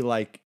can't be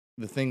like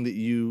the thing that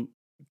you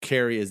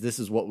carry as this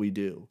is what we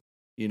do.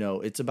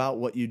 It's about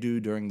what you do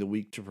during the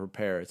week to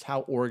prepare. It's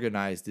how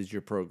organized is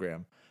your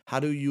program? How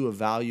do you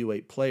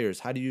evaluate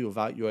players? How do you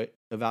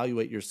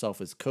evaluate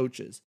yourself as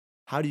coaches?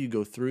 How do you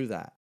go through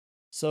that?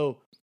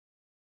 So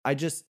I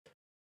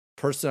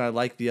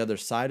like the other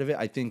side of it.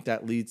 I think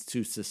that leads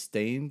to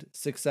sustained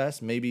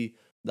success. Maybe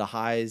the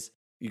highs,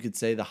 you could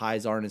say the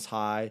highs aren't as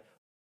high,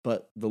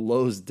 but the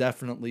lows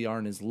definitely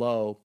aren't as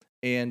low.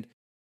 And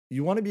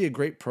you want to be a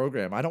great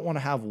program. I don't want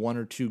to have 1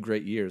 or 2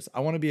 great years.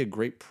 I want to be a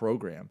great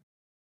program.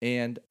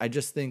 And I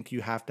just think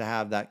you have to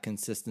have that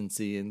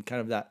consistency and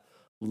kind of that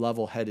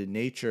level-headed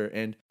nature.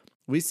 And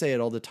we say it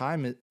all the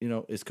time,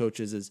 as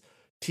coaches, is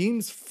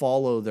teams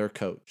follow their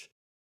coach.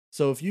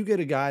 So if you get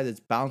a guy that's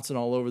bouncing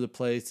all over the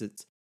place,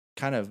 it's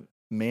kind of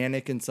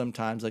manic, and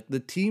sometimes like the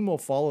team will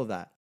follow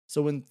that.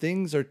 So when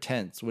things are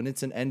tense, when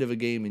it's an end of a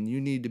game and you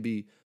need to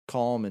be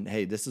calm and,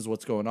 hey, this is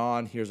what's going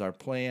on, here's our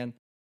plan.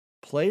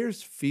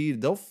 Players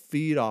they'll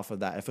feed off of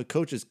that. If a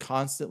coach is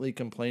constantly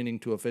complaining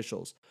to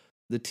officials,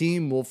 the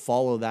team will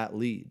follow that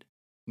lead.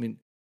 I mean,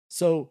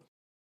 so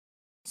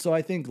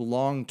I think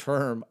long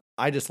term,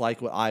 I just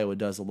like what Iowa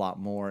does a lot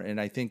more. And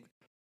I think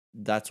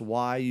that's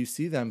why you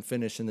see them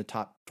finish in the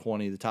top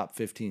 20, the top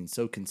 15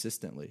 so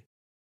consistently.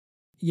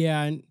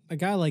 Yeah, and a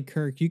guy like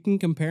Kirk, you can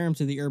compare him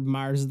to the Urban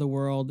Meyers of the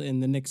world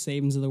and the Nick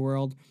Sabans of the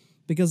world,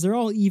 because they're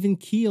all even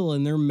keel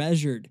and they're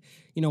measured.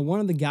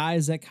 One of the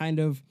guys that kind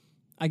of,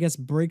 I guess,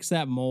 breaks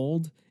that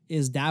mold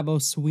is Dabo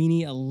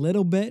Swinney a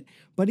little bit,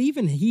 but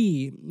even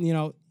he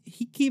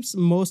keeps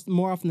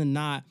more often than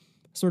not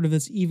sort of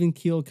this even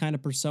keel kind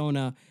of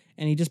persona,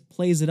 and he just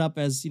plays it up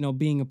as,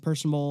 being a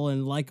personable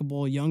and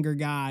likable younger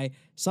guy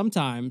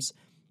sometimes,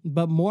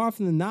 but more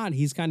often than not,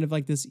 he's kind of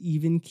like this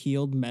even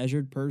keeled,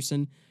 measured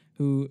person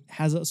who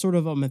has a sort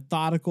of a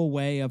methodical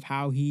way of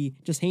how he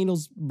just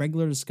handles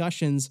regular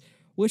discussions,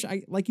 which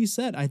like you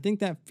said, I think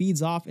that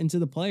feeds off into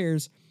the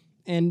players.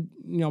 And,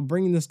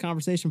 bringing this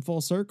conversation full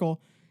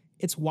circle,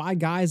 it's why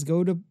guys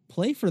go to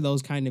play for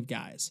those kind of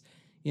guys.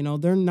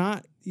 They're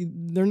not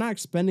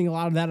expending a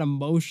lot of that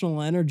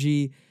emotional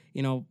energy,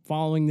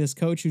 following this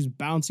coach who's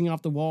bouncing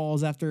off the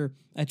walls after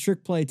a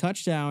trick play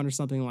touchdown or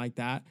something like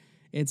that.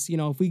 It's,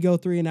 if we go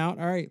 3 and out,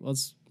 all right,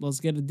 let's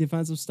get a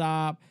defensive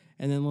stop,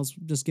 and then let's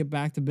just get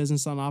back to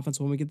business on offense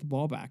when we get the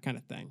ball back, kind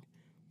of thing.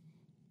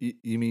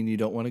 You mean you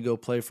don't want to go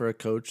play for a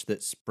coach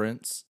that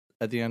sprints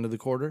at the end of the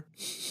quarter?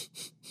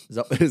 Is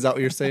that what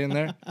you're saying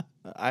there?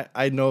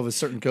 I know of a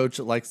certain coach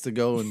that likes to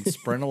go and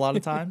sprint a lot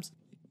of times.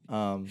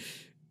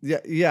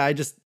 Yeah.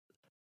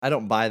 I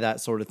don't buy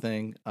that sort of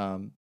thing.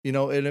 And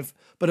if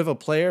a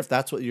player, if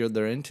that's what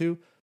they're into,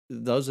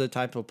 those are the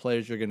type of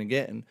players you're going to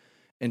get.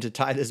 And to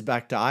tie this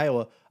back to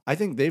Iowa, I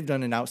think they've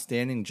done an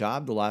outstanding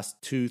job the last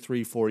 2,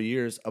 3, 4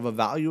 years of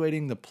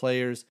evaluating the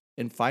players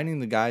and finding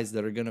the guys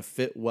that are going to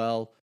fit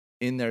well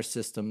in their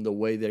system, the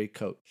way they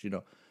coach.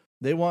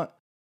 They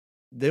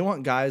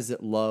want guys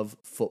that love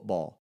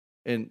football.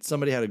 And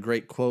somebody had a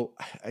great quote.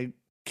 I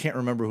can't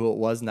remember who it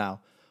was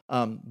now.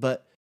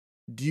 But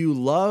do you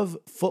love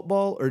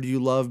football or do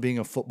you love being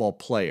a football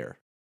player?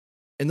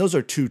 And those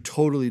are 2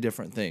 totally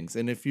different things.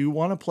 And if you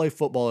want to play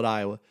football at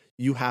Iowa,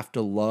 you have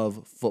to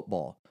love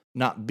football,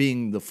 not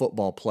being the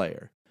football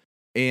player.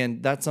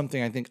 And that's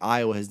something I think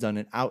Iowa has done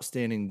an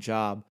outstanding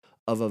job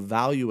of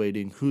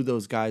evaluating who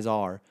those guys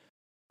are,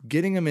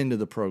 getting them into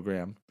the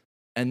program,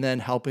 and then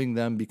helping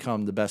them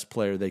become the best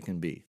player they can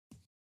be.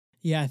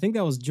 Yeah, I think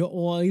that was Joe.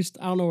 Well, at least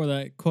I don't know where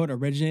the quote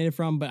originated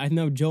from, but I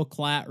know Joe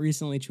Klatt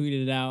recently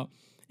tweeted it out,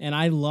 and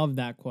I love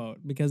that quote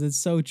because it's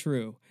so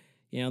true.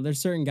 There's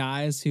certain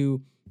guys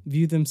who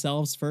view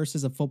themselves first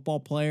as a football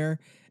player,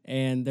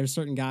 and there's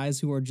certain guys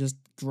who are just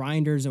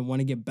grinders and want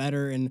to get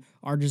better and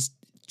are just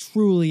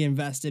truly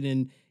invested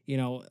in,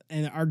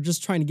 and are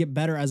just trying to get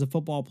better as a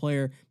football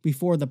player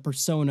before the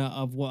persona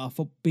of what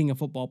being a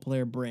football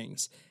player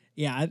brings.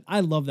 Yeah,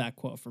 I love that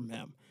quote from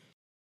him.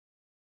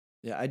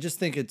 Yeah, I just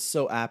think it's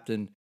so apt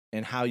in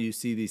how you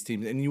see these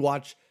teams. And you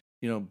watch,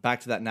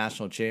 back to that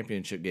national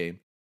championship game.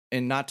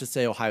 And not to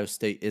say Ohio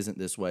State isn't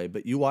this way,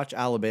 but you watch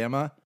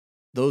Alabama,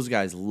 those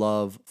guys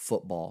love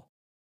football,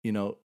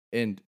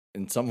 and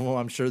some of them,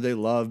 I'm sure they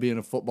love being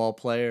a football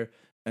player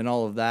and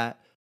all of that.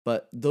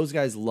 But those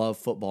guys love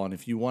football. And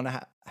if you want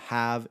to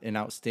have an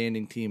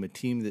outstanding team, a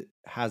team that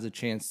has a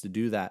chance to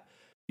do that,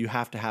 you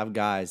have to have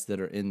guys that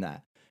are in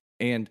that.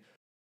 And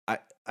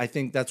I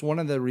think that's one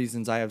of the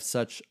reasons I have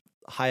such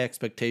high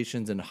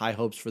expectations and high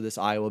hopes for this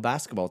Iowa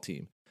basketball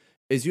team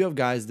is you have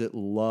guys that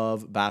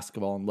love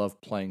basketball and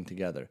love playing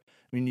together.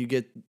 I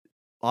mean,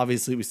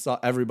 obviously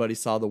everybody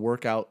saw the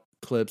workout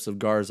clips of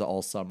Garza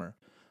all summer.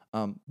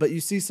 But you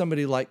see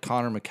somebody like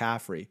Connor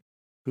McCaffrey,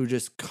 who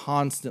just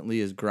constantly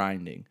is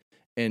grinding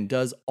and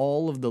does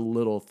all of the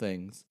little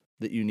things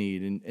that you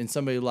need. And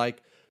somebody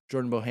like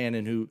Jordan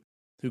Bohannon,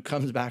 who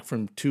comes back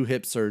from 2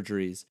 hip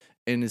surgeries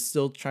and is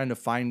still trying to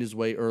find his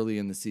way early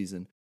in the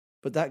season.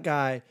 But that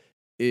guy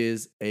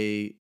is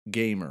a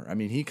gamer. I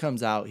mean, he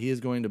comes out, he is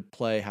going to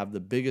play, have the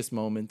biggest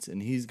moments,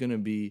 and he's going to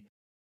be,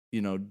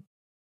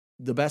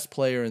 the best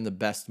player in the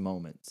best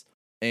moments.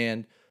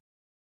 And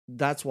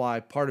that's why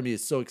part of me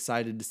is so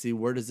excited to see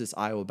where does this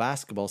Iowa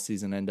basketball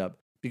season end up,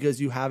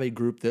 because you have a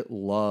group that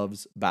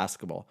loves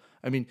basketball.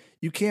 I mean,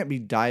 you can't be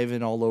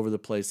diving all over the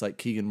place like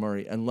Keegan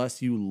Murray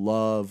unless you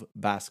love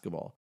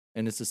basketball.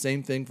 And it's the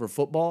same thing for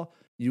football.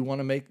 You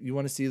want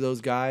to see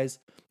those guys,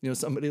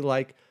 somebody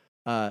like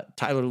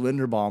Tyler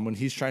Linderbaum, when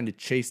he's trying to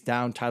chase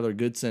down Tyler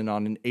Goodson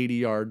on an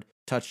 80-yard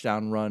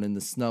touchdown run in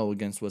the snow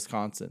against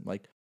Wisconsin.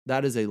 Like,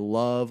 that is a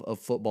love of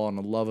football and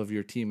a love of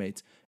your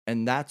teammates.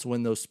 And that's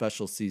when those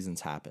special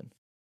seasons happen.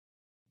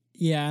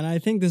 Yeah, and I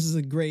think this is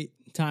a great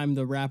time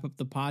to wrap up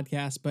the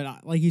podcast.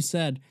 But like you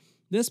said,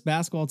 this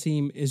basketball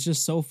team is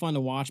just so fun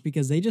to watch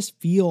because they just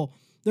feel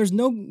there's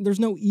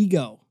no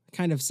ego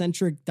kind of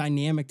centric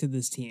dynamic to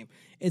this team.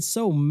 It's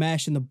so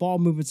mesh and the ball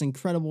movement's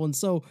incredible. And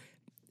so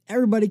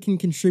everybody can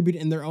contribute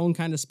in their own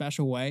kind of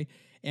special way.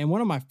 And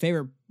one of my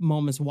favorite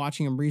moments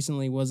watching them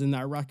recently was in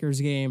that Rutgers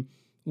game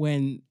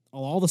when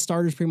all the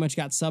starters pretty much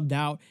got subbed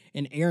out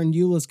and Aaron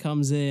Eulis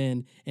comes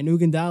in and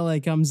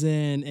Ugandale comes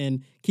in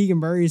and Keegan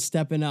Murray's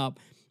stepping up.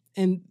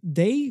 And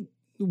they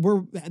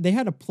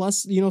had a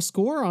plus,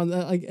 score on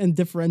and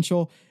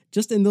differential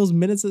just in those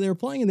minutes that they were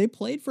playing. And they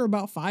played for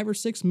about 5 or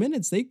 6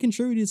 minutes. They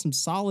contributed some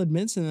solid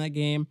minutes in that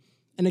game,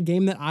 and a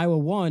game that Iowa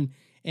won.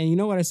 And you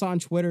know what I saw on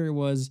Twitter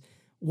was,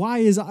 why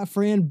is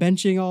Fran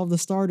benching all of the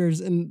starters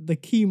in the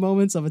key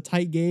moments of a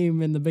tight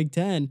game in the Big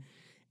Ten?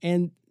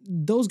 And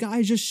those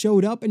guys just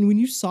showed up. And when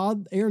you saw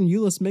Aaron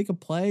Eulis make a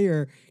play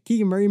or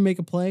Keegan Murray make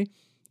a play,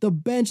 the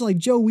bench, like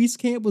Joe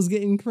Wieskamp was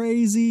getting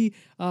crazy.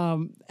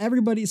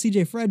 Everybody,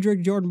 CJ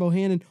Frederick, Jordan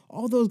Bohannon,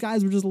 all those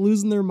guys were just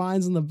losing their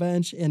minds on the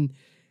bench. And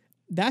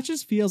that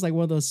just feels like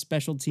one of those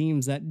special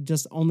teams that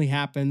just only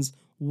happens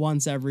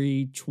once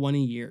every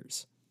 20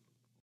 years.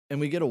 And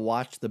we get to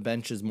watch the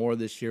benches more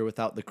this year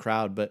without the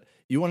crowd. But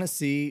you want to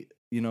see,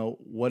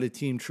 what a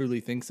team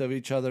truly thinks of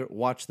each other,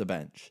 watch the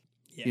bench.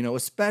 Yeah.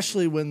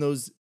 Especially when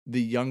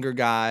the younger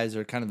guys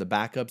or kind of the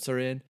backups are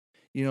in.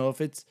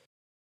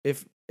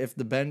 If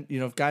the bench,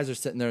 if guys are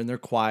sitting there and they're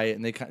quiet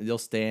and they'll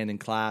stand and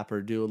clap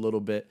or do a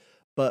little bit,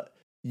 but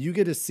you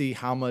get to see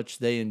how much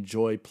they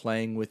enjoy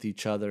playing with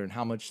each other and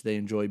how much they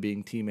enjoy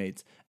being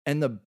teammates.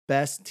 And the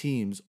best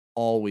teams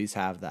always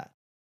have that.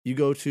 You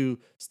go to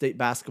state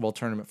basketball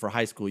tournament for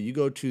high school, you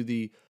go to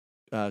the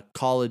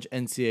college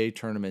NCAA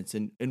tournaments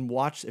and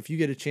watch, if you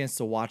get a chance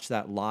to watch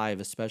that live,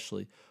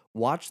 especially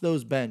watch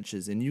those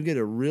benches and you get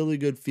a really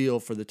good feel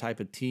for the type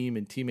of team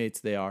and teammates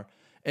they are.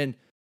 And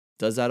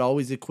does that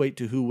always equate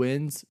to who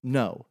wins?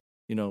 No.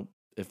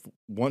 If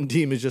one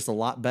team is just a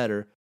lot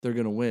better, they're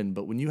going to win.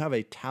 But when you have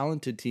a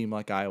talented team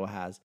like Iowa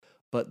has,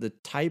 but the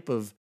type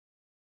of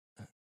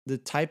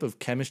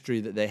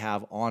chemistry that they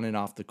have on and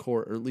off the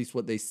court, or at least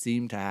what they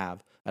seem to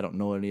have, I don't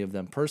know any of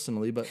them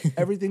personally, but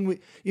everything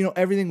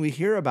we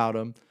hear about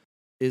them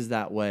is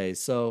that way.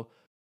 So,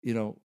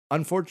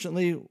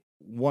 unfortunately,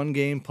 one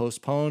game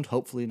postponed,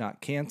 hopefully not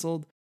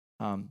canceled.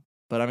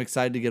 But I'm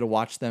excited to get to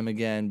watch them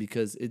again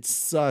because it's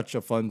such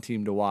a fun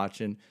team to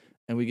watch, and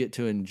we get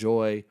to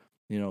enjoy,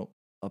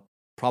 a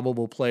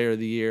probable player of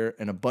the year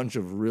and a bunch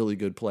of really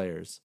good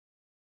players.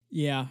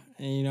 Yeah,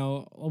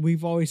 and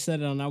we've always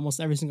said it on almost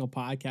every single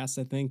podcast,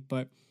 I think,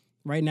 but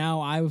right now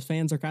Iowa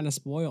fans are kind of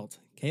spoiled.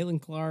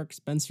 Caitlin Clark,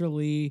 Spencer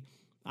Lee,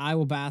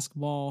 Iowa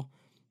basketball,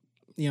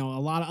 a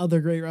lot of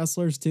other great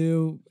wrestlers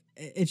too.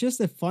 It's just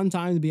a fun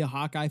time to be a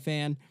Hawkeye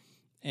fan.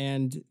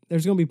 And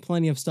there's going to be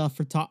plenty of stuff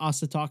for us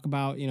to talk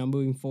about,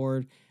 moving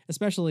forward,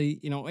 especially,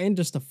 and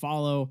just to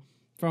follow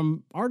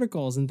from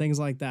articles and things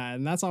like that.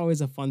 And that's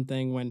always a fun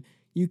thing when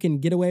you can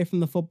get away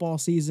from the football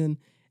season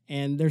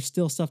and there's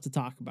still stuff to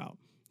talk about.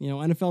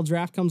 NFL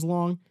draft comes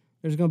along,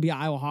 there's going to be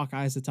Iowa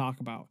Hawkeyes to talk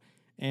about.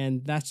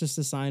 And that's just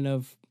a sign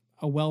of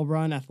a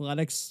well-run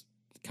athletics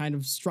kind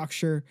of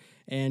structure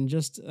and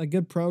just a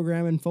good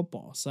program in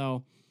football.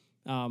 So,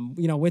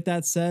 with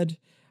that said,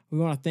 we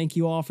want to thank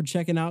you all for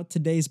checking out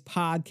today's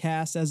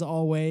podcast, as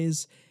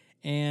always.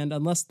 And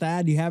unless,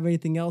 Thad, you have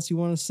anything else you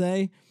want to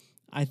say,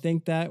 I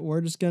think that we're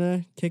just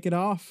going to kick it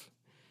off.